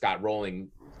better if this got rolling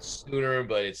sooner.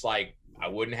 But it's like I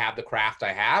wouldn't have the craft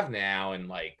I have now, and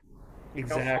like,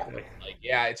 fuck Exactly. it. Like,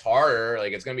 yeah, it's harder.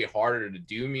 Like it's gonna be harder to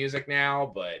do music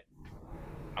now, but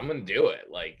I'm gonna do it.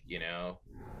 Like,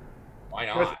 why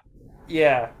Chris, not?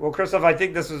 yeah. Well, Christoph, I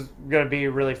think this is going to be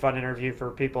a really fun interview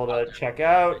for people Oh, to check definitely.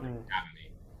 out, Thank you and for having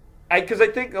me. because I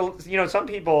think some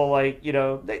people, like,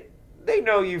 they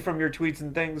know you from your tweets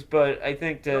and things, but I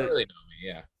think You don't to really know me,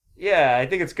 yeah. yeah, I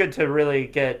think it's good to really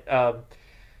get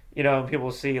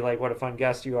people see like what a fun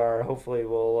guest you are. Hopefully,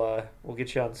 we'll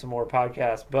get you on some more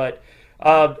podcasts. But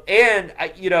and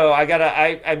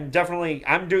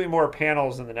I'm doing more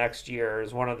panels in the next year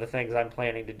is one of the things I'm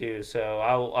planning to do. So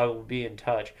I will be in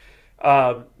touch.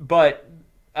 But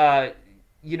uh,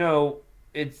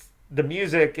 it's the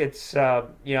music. It's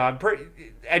I'm pretty.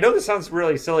 I know this sounds a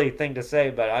really silly thing to say,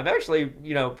 but I'm actually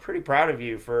pretty proud of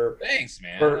you for Thanks,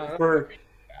 man. for No, I for appreciate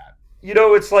that.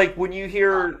 it's like when you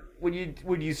hear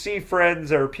when you see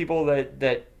friends or people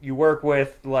that you work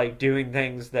with like doing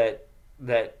things that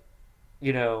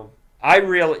you know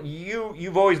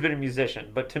you've always been a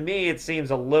musician, but to me it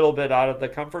seems a little bit out of the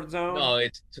comfort zone. No,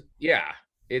 yeah.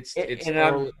 It's And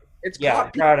totally, it's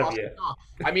I'm caught proud people of off. you. No,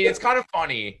 I mean, it's kind of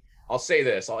funny. I'll say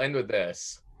this. I'll end with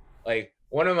this. Like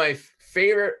one of my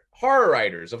favorite horror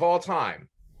writers of all time,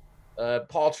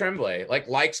 Paul Tremblay, like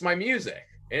likes my music,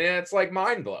 and it's like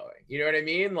mind blowing. You know what I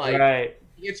mean? Like Right.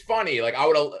 it's funny. Like I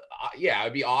would, yeah,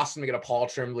 it'd be awesome to get a Paul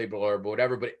Tremblay blurb or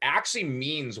whatever, but it actually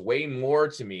means way more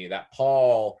to me that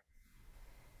Paul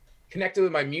connected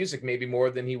with my music maybe more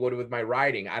than he would with my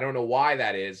writing. I don't know why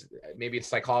that is. Maybe it's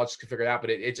psychologists can figure it out, but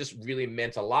it just really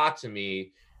meant a lot to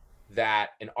me that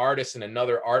an artist in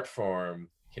another art form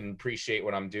can appreciate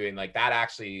what I'm doing. Like that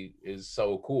actually is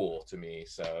so cool to me.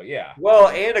 So yeah. Well,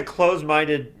 and a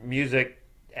closed-minded music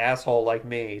asshole like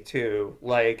me too.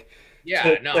 Like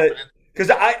Yeah, no. because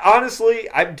I honestly,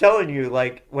 I'm telling you,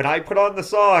 like when I put on the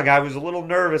song, I was a little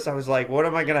nervous. I was like, what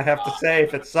am I gonna have to say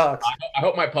if it sucks? I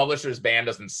hope my publisher's band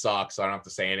doesn't suck, so I don't have to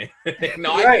say anything.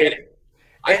 No, I get Right. it.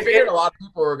 I figured a lot of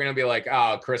people were gonna be like,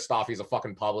 "Oh, Christoph, he's a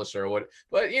fucking publisher." What?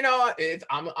 But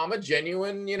I'm a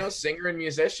genuine, singer and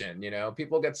musician.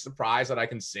 People get surprised that I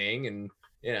can sing and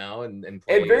and And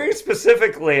play. very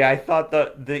specifically, I thought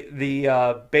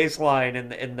the bass line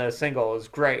in the single was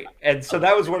great, and so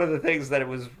that was one of the things that it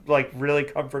was like really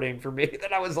comforting for me.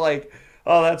 That I was like,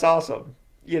 "Oh, that's awesome,"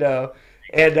 you know.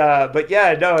 And but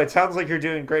yeah, no, it sounds like you're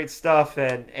doing great stuff,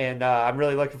 and I'm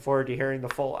really looking forward to hearing the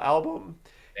full album.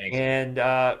 Thanks, man.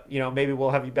 And maybe we'll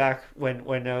have you back when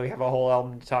we have a whole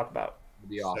album to talk about. That'd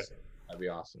be So, awesome. That'd be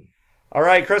awesome. All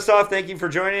right, Christoph, thank you for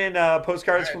joining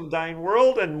Postcards from the Dying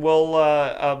World, and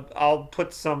I'll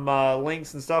put some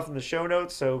links and stuff in the show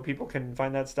notes so people can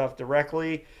find that stuff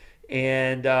directly.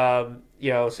 And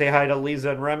say hi to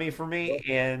Lisa and Remy for me,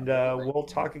 and we'll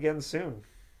talk again soon.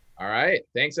 All right.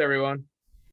 Thanks, everyone.